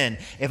my sin,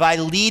 if I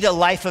lead a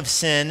life of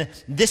sin,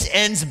 this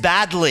ends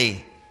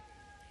badly.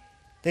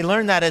 They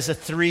learned that as a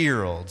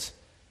 3-year-old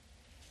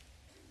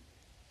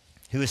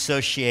who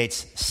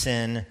associates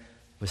sin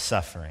with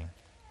suffering.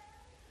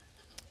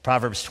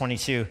 Proverbs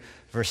 22,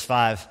 verse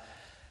 5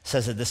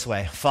 says it this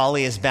way: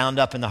 folly is bound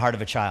up in the heart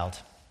of a child,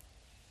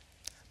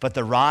 but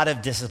the rod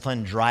of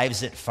discipline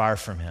drives it far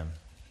from him.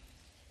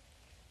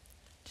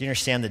 Do you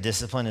understand that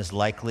discipline is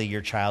likely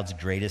your child's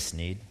greatest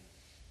need?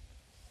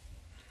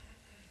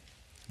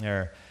 There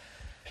are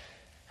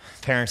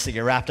parents that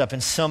get wrapped up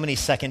in so many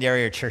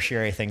secondary or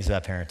tertiary things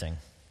about parenting.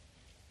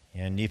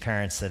 New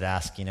parents that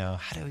ask, how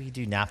do we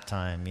do nap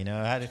time?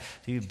 How do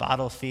you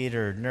bottle feed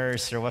or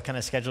nurse, or what kind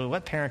of schedule?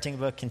 What parenting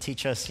book can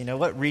teach us?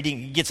 What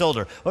reading, it gets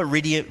older. What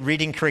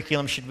reading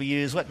curriculum should we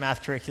use? What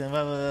math curriculum?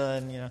 Blah, blah, blah,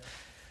 and,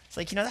 it's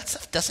like, that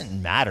stuff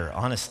doesn't matter,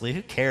 honestly.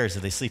 Who cares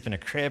if they sleep in a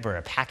crib or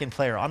a pack and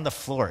play or on the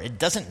floor? It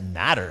doesn't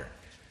matter.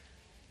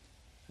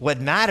 What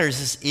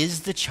matters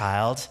is the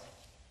child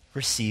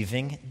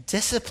receiving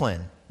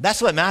discipline?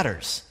 That's what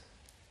matters.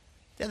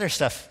 The other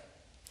stuff,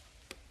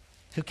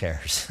 who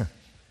cares?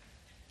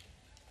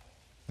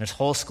 There's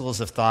whole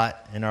schools of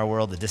thought in our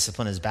world that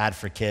discipline is bad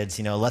for kids.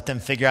 Let them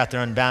figure out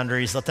their own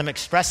boundaries. Let them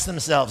express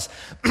themselves.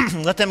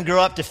 Let them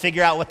grow up to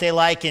figure out what they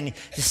like and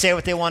to say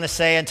what they want to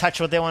say and touch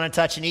what they want to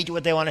touch and eat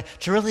what they want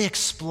to really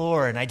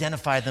explore and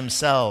identify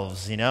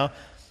themselves, Do you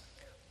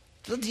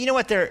know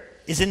what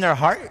is in their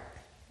heart?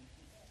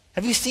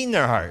 Have you seen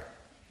their heart?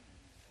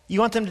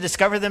 You want them to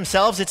discover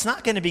themselves? It's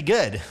not going to be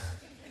good.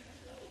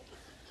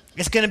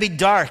 It's going to be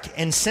dark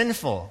and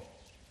sinful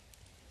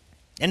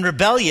and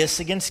rebellious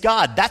against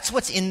God. That's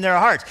what's in their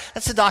hearts.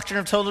 That's the doctrine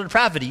of total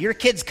depravity. Your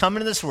kids come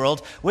into this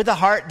world with a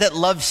heart that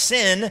loves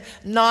sin,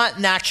 not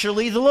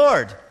naturally the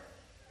Lord.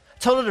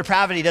 Total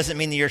depravity doesn't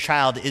mean that your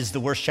child is the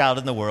worst child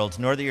in the world,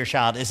 nor that your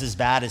child is as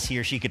bad as he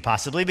or she could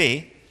possibly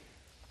be.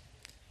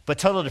 But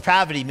total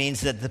depravity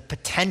means that the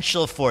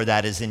potential for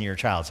that is in your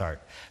child's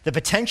heart. The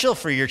potential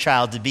for your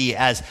child to be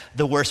as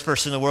the worst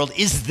person in the world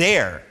is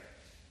there.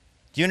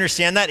 Do you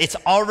understand that? It's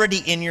already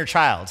in your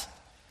child.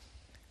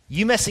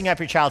 You messing up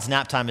your child's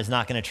nap time is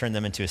not going to turn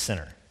them into a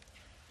sinner.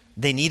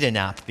 They need a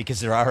nap because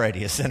they're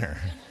already a sinner.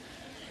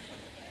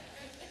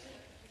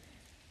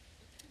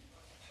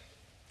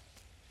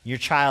 Your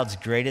child's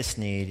greatest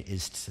need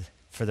is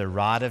for the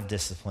rod of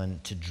discipline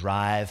to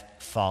drive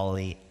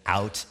folly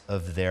out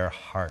of their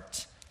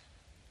heart.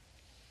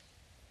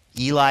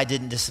 Eli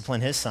didn't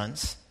discipline his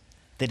sons.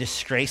 They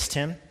disgraced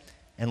him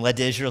and led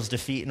to Israel's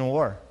defeat in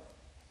war.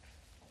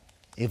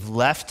 If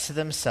left to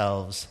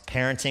themselves,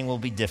 parenting will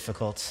be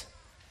difficult,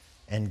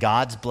 and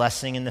God's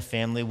blessing in the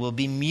family will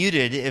be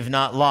muted, if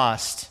not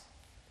lost,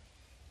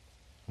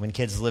 when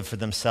kids live for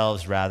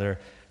themselves rather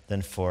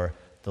than for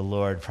the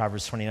Lord.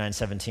 Proverbs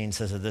 29:17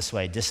 says it this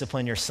way: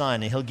 discipline your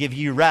son, and he'll give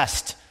you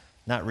rest.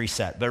 Not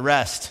reset, but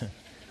rest.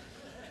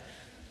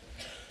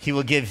 He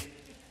will give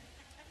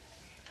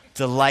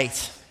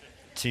delight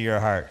to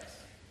your heart.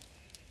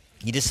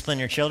 You discipline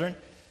your children,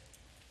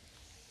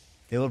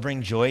 they will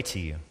bring joy to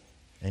you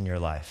in your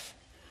life.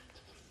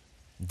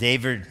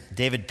 David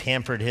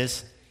pampered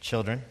his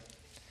children.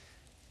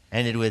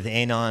 Ended with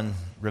Amnon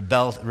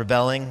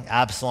rebelling,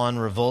 Absalom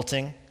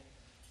revolting,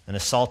 an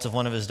assault of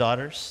one of his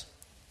daughters.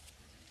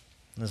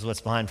 This is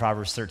what's behind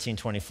Proverbs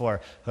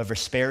 13:24. Whoever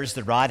spares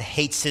the rod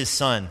hates his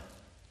son,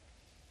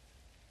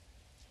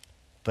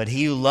 but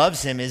he who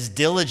loves him is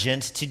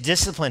diligent to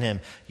discipline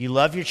him. You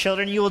love your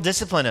children, you will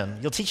discipline them.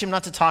 You'll teach them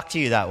not to talk to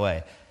you that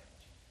way.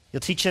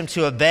 You'll teach them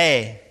to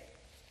obey.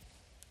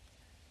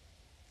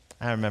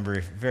 I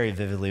remember very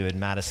vividly when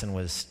Madison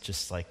was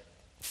just like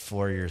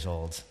 4 years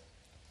old.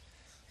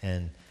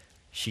 And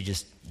she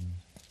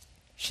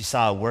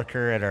saw a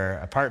worker at our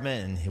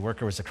apartment, and the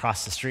worker was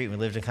across the street. We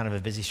lived in kind of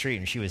a busy street,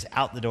 and she was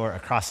out the door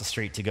across the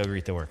street to go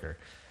greet the worker.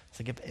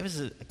 It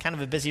was kind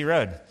of a busy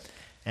road.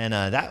 And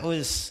that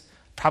was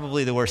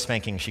probably the worst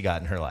spanking she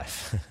got in her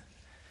life.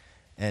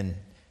 And,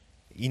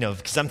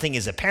 because I'm thinking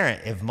as a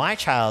parent, if my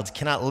child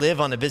cannot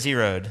live on a busy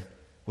road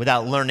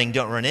without learning,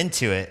 don't run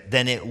into it,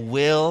 then it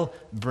will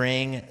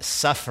bring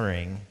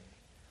suffering.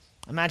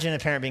 Imagine a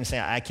parent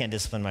saying, I can't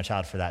discipline my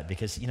child for that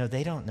because,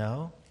 they don't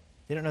know.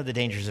 They don't know the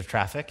dangers of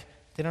traffic.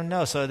 They don't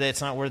know, so that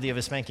it's not worthy of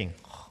a spanking.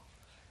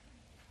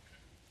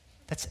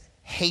 That's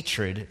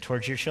hatred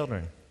towards your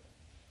children.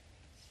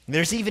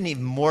 There's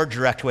even more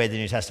direct way the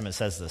New Testament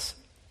says this.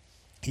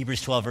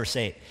 Hebrews 12, verse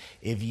 8.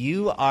 If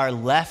you are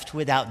left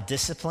without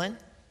discipline,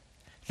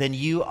 then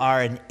you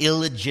are an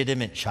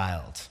illegitimate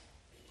child.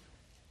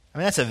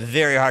 That's a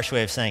very harsh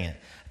way of saying it.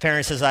 A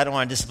parent says, I don't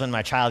want to discipline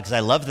my child because I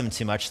love them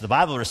too much. The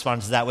Bible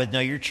responds to that with, no,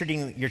 you're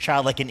treating your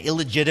child like an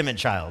illegitimate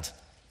child.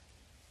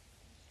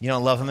 You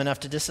don't love him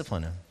enough to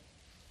discipline him.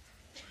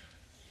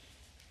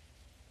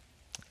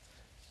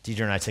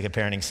 Deidre and I took a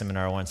parenting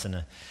seminar once,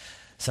 and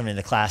somebody in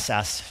the class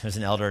asked, it was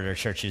an elder at our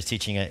church who was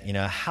teaching it,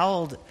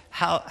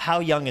 how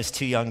young is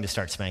too young to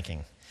start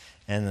spanking?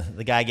 And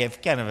the guy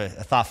gave kind of a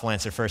thoughtful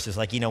answer first. It's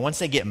like, once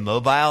they get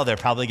mobile, they're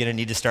probably going to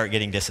need to start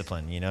getting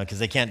disciplined, because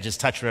they can't just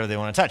touch whatever they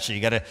want to touch. So you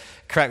got to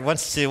correct.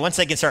 Once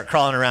they can start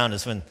crawling around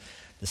is when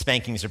the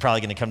spankings are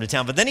probably going to come to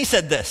town. But then he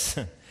said this,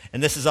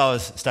 and this is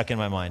always stuck in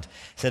my mind.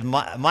 He said,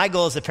 my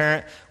goal as a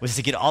parent was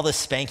to get all the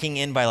spanking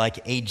in by like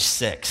age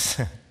 6.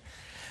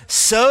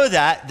 So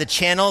that the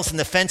channels and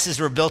the fences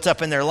were built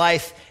up in their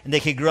life and they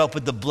could grow up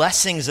with the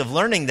blessings of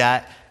learning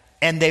that,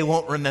 and they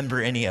won't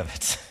remember any of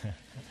it.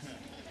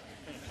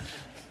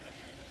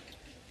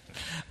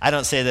 I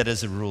don't say that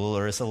as a rule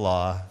or as a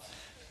law.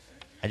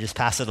 I just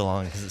pass it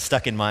along because it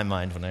stuck in my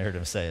mind when I heard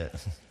him say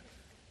it.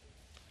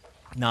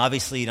 Now,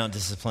 obviously, you don't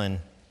discipline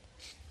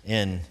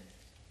in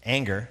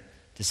anger.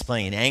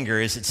 Disciplining in anger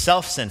is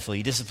itself sinful.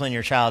 You discipline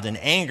your child in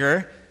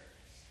anger,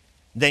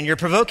 then you're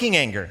provoking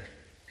anger.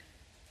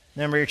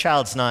 Remember, your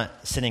child's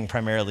not sinning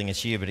primarily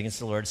against you, but against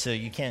the Lord, so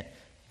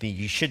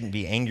you shouldn't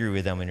be angry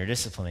with them when you're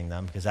disciplining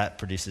them, because that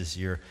produces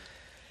your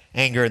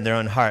anger in their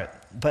own heart.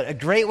 But a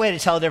great way to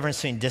tell the difference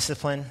between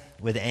discipline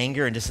with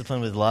anger and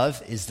discipline with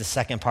love is the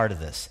second part of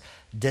this.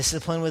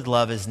 Discipline with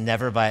love is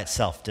never by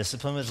itself.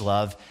 Discipline with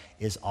love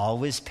is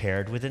always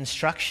paired with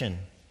instruction.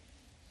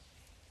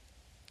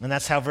 And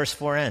that's how verse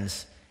 4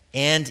 ends.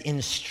 And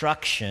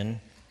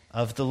instruction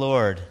of the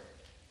Lord.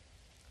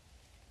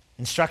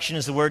 Instruction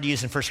is the word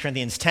used in 1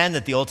 Corinthians 10,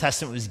 that the Old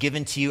Testament was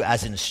given to you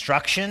as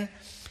instruction.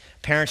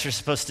 Parents are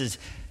supposed to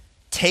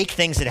take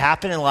things that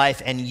happen in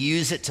life and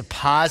use it to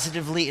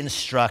positively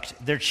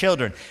instruct their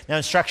children. Now,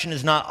 instruction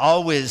is not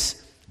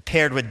always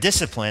paired with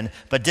discipline,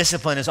 but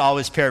discipline is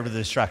always paired with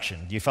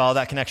instruction. Do you follow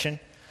that connection?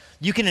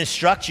 You can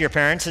instruct your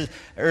parents.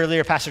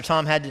 Earlier, Pastor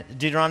Tom had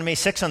Deuteronomy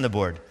 6 on the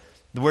board.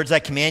 The words I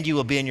command you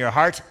will be in your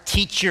heart.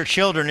 Teach your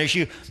children as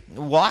you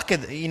walk,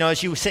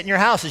 as you sit in your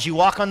house, as you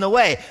walk on the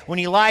way, when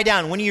you lie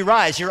down, when you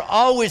rise. You're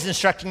always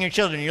instructing your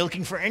children. You're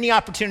looking for any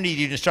opportunity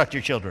to instruct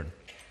your children.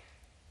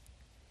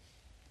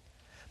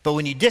 But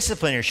when you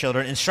discipline your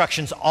children,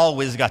 instruction's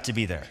always got to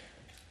be there.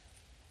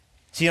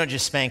 So you don't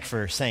just spank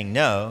for saying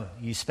no.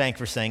 You spank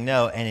for saying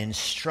no and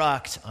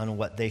instruct on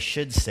what they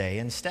should say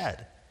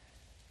instead.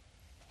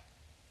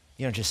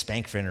 You don't just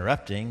spank for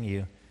interrupting.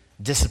 You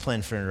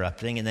discipline for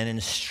interrupting, and then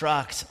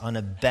instruct on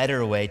a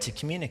better way to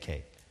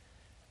communicate.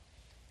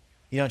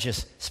 You don't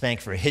just spank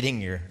for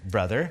hitting your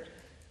brother.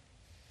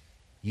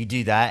 You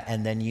do that,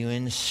 and then you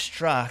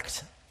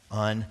instruct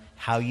on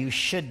how you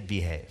should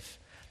behave.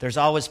 There's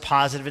always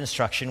positive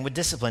instruction with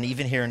discipline,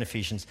 even here in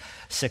Ephesians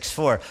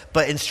 6:4.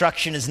 But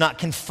instruction is not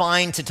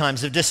confined to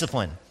times of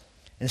discipline.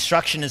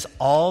 Instruction is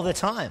all the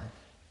time.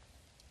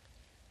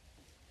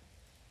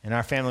 In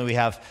our family,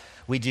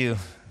 we do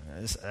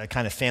a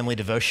kind of family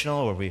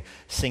devotional where we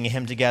sing a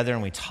hymn together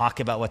and we talk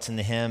about what's in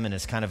the hymn, and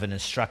it's kind of an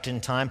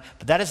instructing time.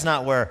 But that is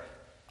not where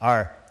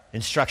our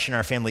instruction in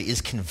our family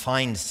is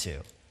confined to.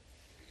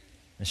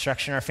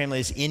 Instruction in our family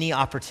is any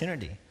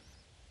opportunity.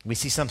 We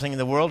see something in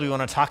the world, we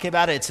want to talk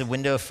about it, it's a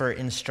window for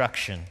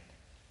instruction.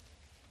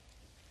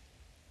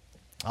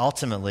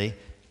 Ultimately,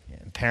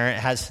 a parent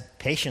has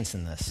patience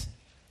in this.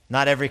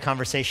 Not every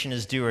conversation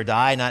is do or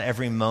die. Not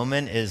every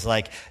moment is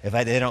like,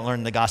 they don't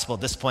learn the gospel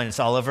at this point, it's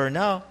all over.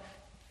 No.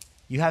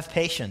 You have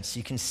patience.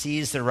 You can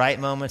seize the right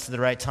moments at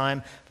the right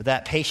time, but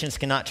that patience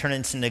cannot turn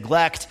into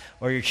neglect,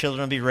 or your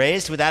children will be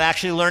raised without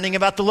actually learning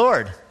about the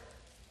Lord.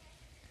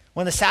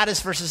 One of the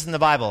saddest verses in the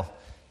Bible,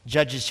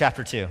 Judges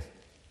chapter 2.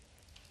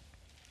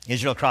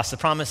 Israel crossed the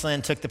promised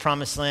land, took the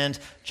promised land,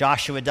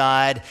 Joshua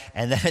died,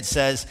 and then it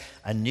says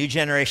a new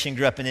generation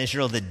grew up in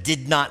Israel that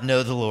did not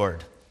know the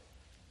Lord.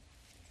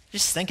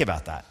 Just think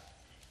about that.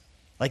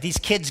 Like, these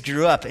kids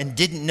grew up and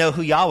didn't know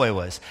who Yahweh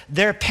was.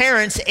 Their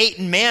parents ate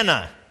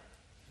manna.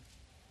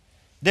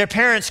 Their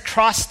parents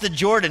crossed the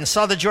Jordan,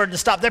 saw the Jordan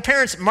stop. Their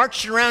parents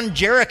marched around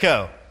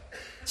Jericho,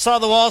 saw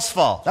the walls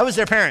fall. That was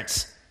their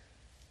parents.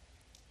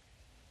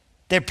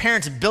 Their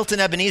parents built an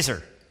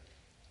Ebenezer.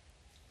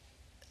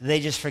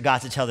 They just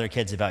forgot to tell their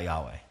kids about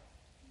Yahweh.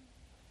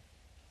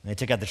 They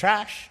took out the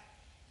trash,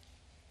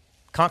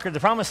 conquered the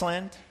promised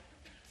land,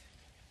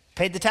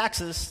 paid the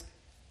taxes,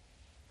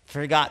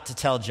 forgot to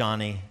tell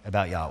Johnny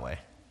about Yahweh.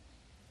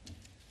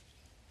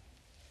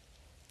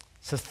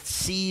 So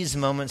seize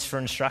moments for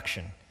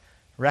instruction.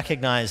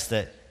 Recognize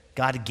that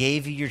God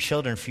gave you your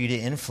children for you to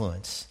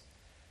influence.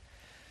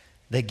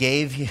 God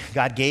gave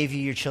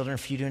you your children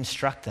for you to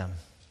instruct them.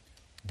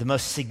 The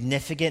most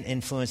significant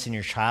influence in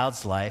your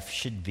child's life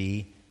should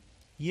be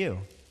you.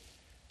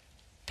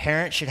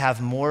 Parents should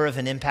have more of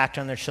an impact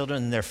on their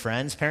children than their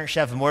friends. Parents should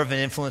have more of an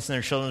influence in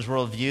their children's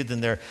worldview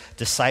than their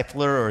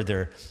discipler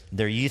or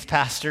their youth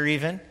pastor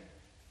even.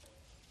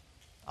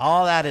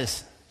 All that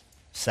is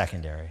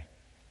secondary.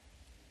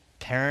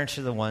 Parents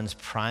are the ones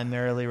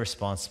primarily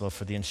responsible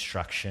for the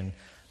instruction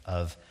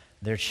of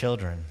their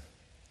children.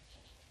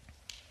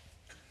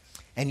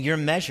 And you're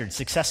measured.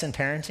 Success in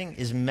parenting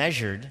is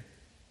measured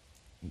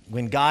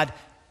when God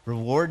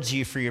rewards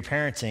you for your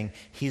parenting.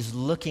 He's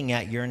looking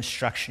at your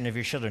instruction of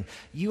your children.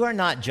 You are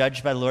not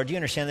judged by the Lord. Do you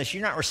understand this?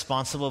 You're not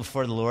responsible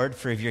before the Lord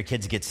for if your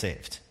kids get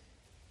saved.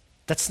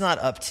 That's not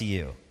up to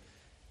you.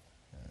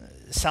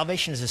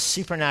 Salvation is a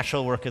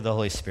supernatural work of the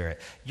Holy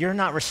Spirit. You're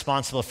not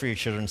responsible for your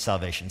children's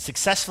salvation.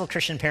 Successful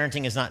Christian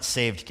parenting is not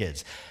saved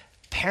kids.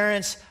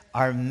 Parents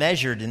are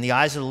measured in the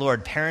eyes of the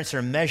Lord. Parents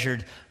are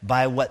measured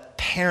by what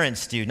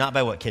parents do, not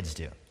by what kids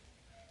do.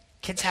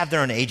 Kids have their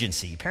own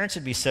agency.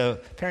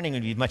 Parenting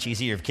would be much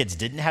easier if kids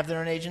didn't have their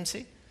own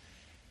agency.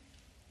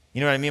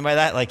 You know what I mean by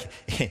that? Like,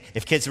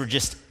 if kids were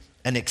just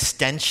an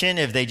extension,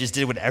 if they just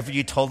did whatever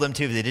you told them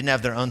to, if they didn't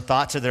have their own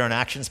thoughts or their own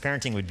actions,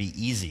 parenting would be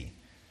easy.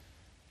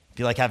 It'd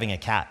be like having a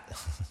cat.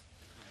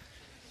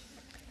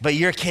 But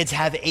your kids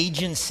have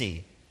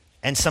agency.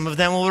 And some of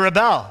them will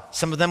rebel.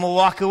 Some of them will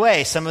walk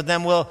away. Some of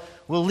them will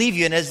leave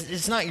you. And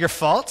it's not your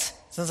fault.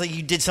 It sounds like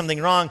you did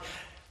something wrong.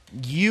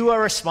 You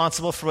are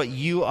responsible for what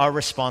you are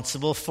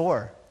responsible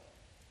for.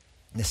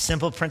 The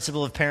simple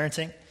principle of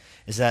parenting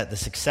is that the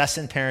success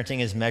in parenting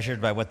is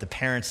measured by what the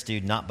parents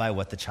do, not by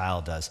what the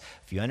child does.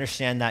 If you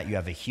understand that, you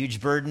have a huge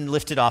burden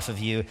lifted off of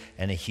you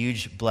and a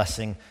huge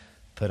blessing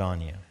put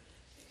on you.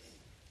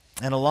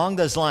 And along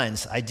those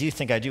lines, I do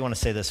want to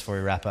say this before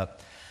we wrap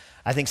up.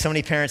 I think so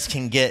many parents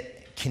can get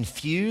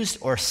confused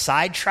or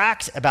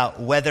sidetracked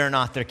about whether or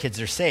not their kids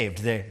are saved.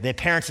 They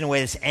parent in a way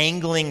that's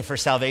angling for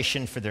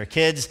salvation for their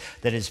kids,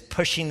 that is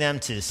pushing them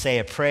to say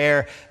a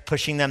prayer,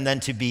 pushing them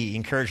then to be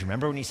encouraged.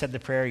 Remember when you said the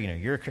prayer,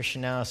 you're a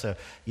Christian now, so,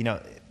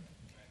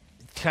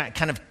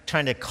 kind of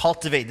trying to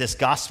cultivate this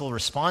gospel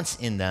response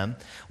in them,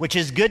 which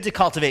is good to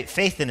cultivate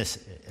faith in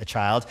a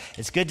child.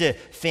 It's good to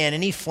fan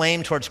any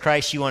flame towards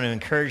Christ. You want to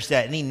encourage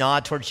that. Any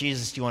nod towards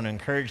Jesus, you want to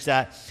encourage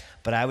that.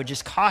 But I would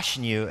just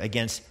caution you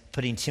against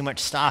putting too much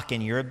stock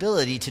in your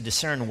ability to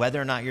discern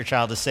whether or not your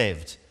child is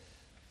saved.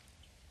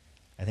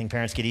 I think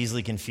parents get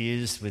easily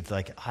confused with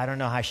I don't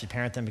know how I should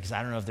parent them because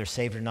I don't know if they're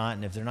saved or not.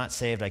 And if they're not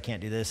saved, I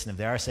can't do this. And if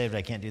they are saved,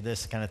 I can't do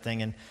this kind of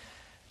thing. And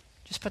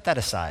just put that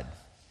aside.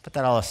 Put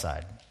that all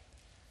aside.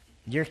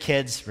 Your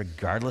kids,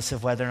 regardless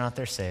of whether or not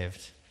they're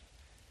saved,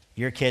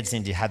 your kids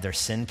need to have their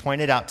sin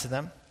pointed out to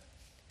them.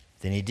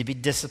 They need to be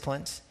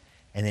disciplined,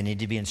 and they need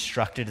to be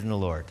instructed in the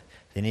Lord.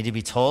 They need to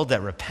be told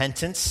that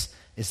repentance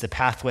is the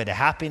pathway to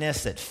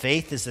happiness, that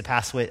faith is the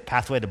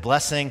pathway to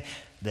blessing,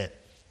 that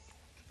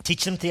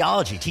teach them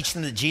theology. Teach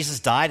them that Jesus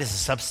died as a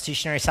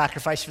substitutionary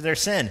sacrifice for their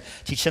sin.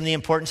 Teach them the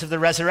importance of the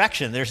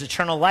resurrection. There's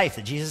eternal life,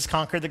 that Jesus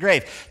conquered the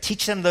grave.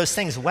 Teach them those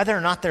things, whether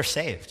or not they're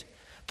saved.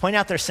 Point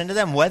out their sin to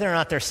them, whether or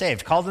not they're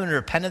saved. Call them to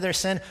repent of their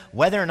sin,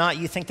 whether or not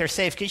you think they're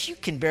saved, because you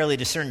can barely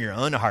discern your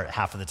own heart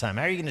half of the time.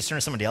 How are you going to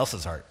discern somebody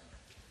else's heart?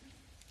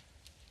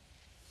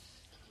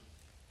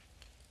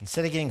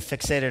 Instead of getting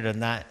fixated on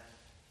that,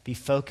 be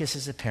focused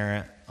as a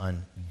parent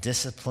on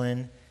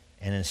discipline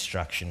and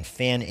instruction.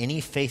 Fan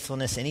any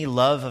faithfulness, any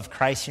love of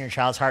Christ in your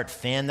child's heart.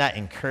 Fan that,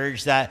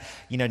 encourage that.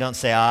 Don't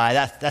say,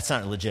 that's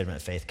not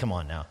legitimate faith. Come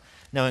on now.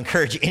 No,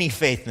 encourage any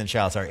faith in the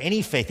child's heart.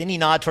 Any faith, any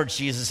nod towards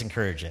Jesus,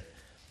 encourage it.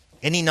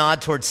 Any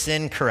nod towards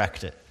sin,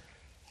 correct it.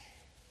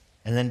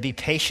 And then be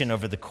patient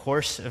over the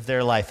course of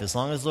their life, as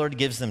long as the Lord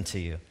gives them to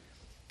you.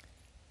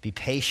 Be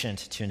patient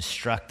to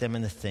instruct them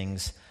in the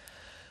things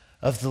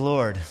of the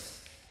Lord.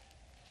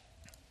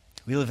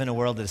 We live in a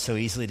world that is so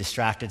easily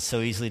distracted,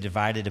 so easily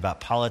divided about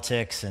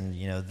politics and,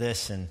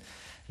 this and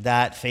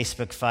that,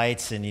 Facebook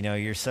fights, and,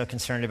 you're so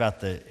concerned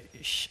about the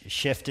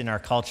shift in our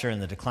culture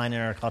and the decline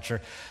in our culture.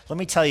 Let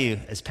me tell you,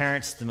 as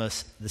parents,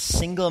 the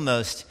single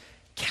most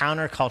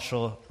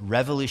countercultural,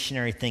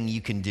 revolutionary thing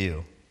you can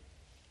do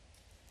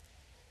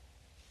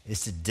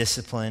is to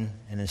discipline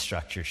and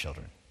instruct your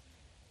children.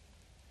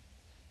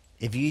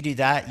 If you do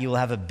that, you will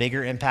have a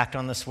bigger impact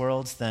on this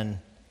world than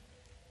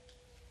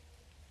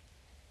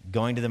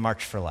going to the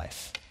March for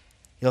Life.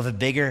 You'll have a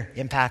bigger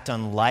impact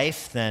on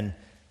life than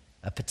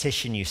a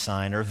petition you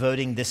sign, or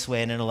voting this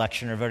way in an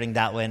election, or voting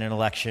that way in an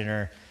election,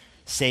 or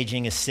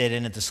staging a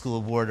sit-in at the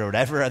school board, or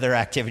whatever other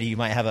activity you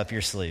might have up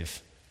your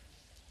sleeve.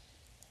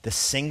 The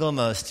single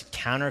most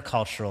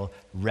countercultural,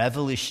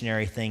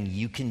 revolutionary thing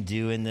you can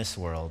do in this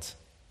world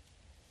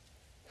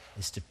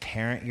is to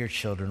parent your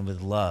children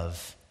with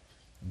love,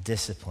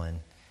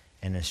 discipline,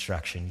 and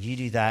instruction. You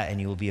do that, and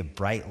you will be a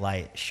bright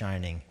light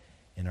shining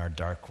in our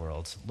dark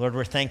world. Lord,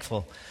 we're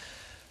thankful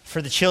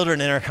for the children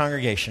in our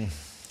congregation.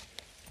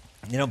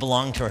 They don't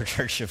belong to our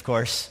church, of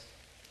course.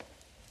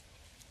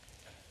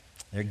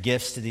 They're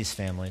gifts to these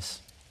families,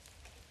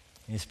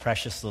 these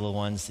precious little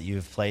ones that you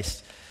have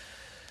placed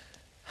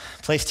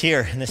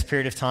here in this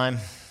period of time,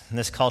 in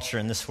this culture,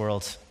 in this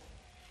world.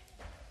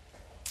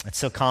 It's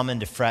so common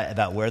to fret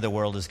about where the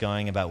world is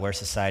going, about where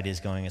society is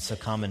going. It's so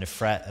common to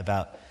fret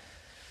about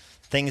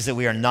things that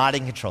we are not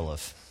in control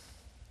of.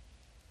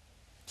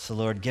 So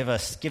Lord, give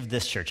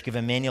this church, give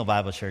Emmanuel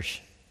Bible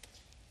Church,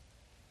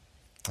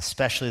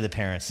 especially the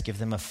parents, give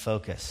them a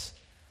focus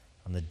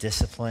on the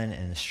discipline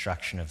and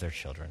instruction of their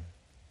children.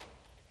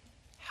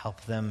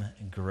 Help them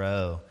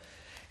grow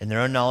in their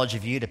own knowledge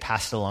of you to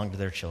pass it along to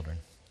their children.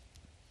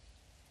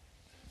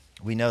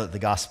 We know that the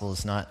gospel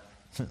is not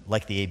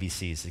like the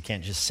ABCs. It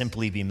can't just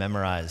simply be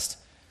memorized.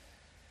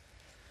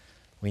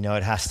 We know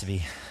it has to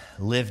be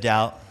lived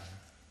out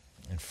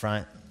in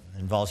front. It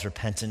involves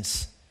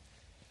repentance,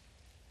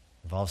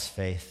 involves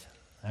faith.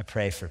 I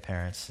pray for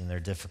parents in their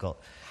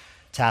difficult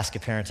task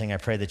of parenting. I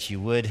pray that you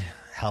would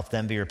help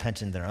them be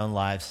repentant in their own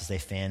lives as they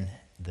fan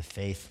the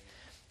faith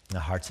in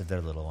the hearts of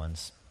their little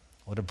ones.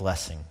 What a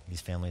blessing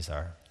these families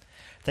are.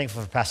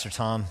 Thankful for Pastor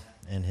Tom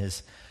and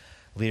his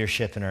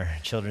leadership in our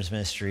children's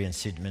ministry and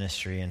student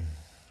ministry and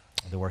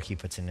the work he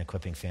puts in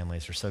equipping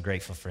families. We're so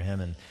grateful for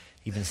him, and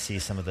even see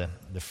some of the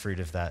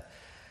fruit of that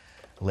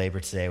labor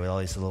today with all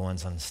these little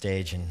ones on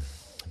stage and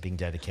being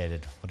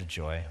dedicated. What a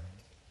joy.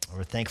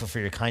 We're thankful for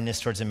your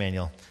kindness towards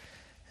Emmanuel,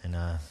 and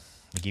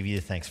we give you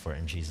the thanks for it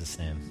in Jesus'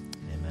 name.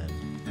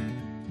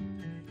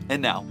 Amen.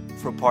 And now,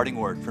 for a parting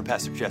word from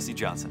Pastor Jesse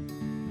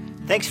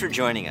Johnson. Thanks for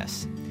joining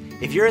us.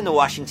 If you're in the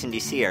Washington,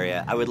 D.C.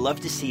 area, I would love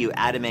to see you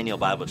at Emmanuel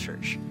Bible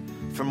Church.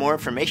 For more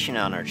information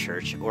on our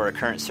church or our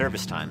current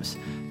service times,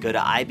 go to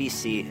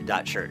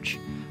ibc.church.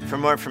 For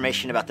more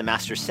information about the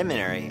Master's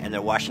Seminary and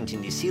their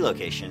Washington, D.C.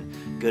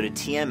 location, go to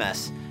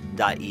tms.edu.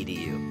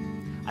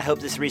 I hope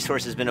this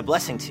resource has been a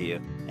blessing to you,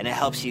 and it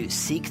helps you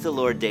seek the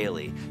Lord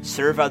daily,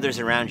 serve others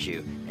around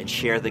you, and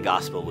share the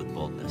gospel with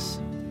boldness.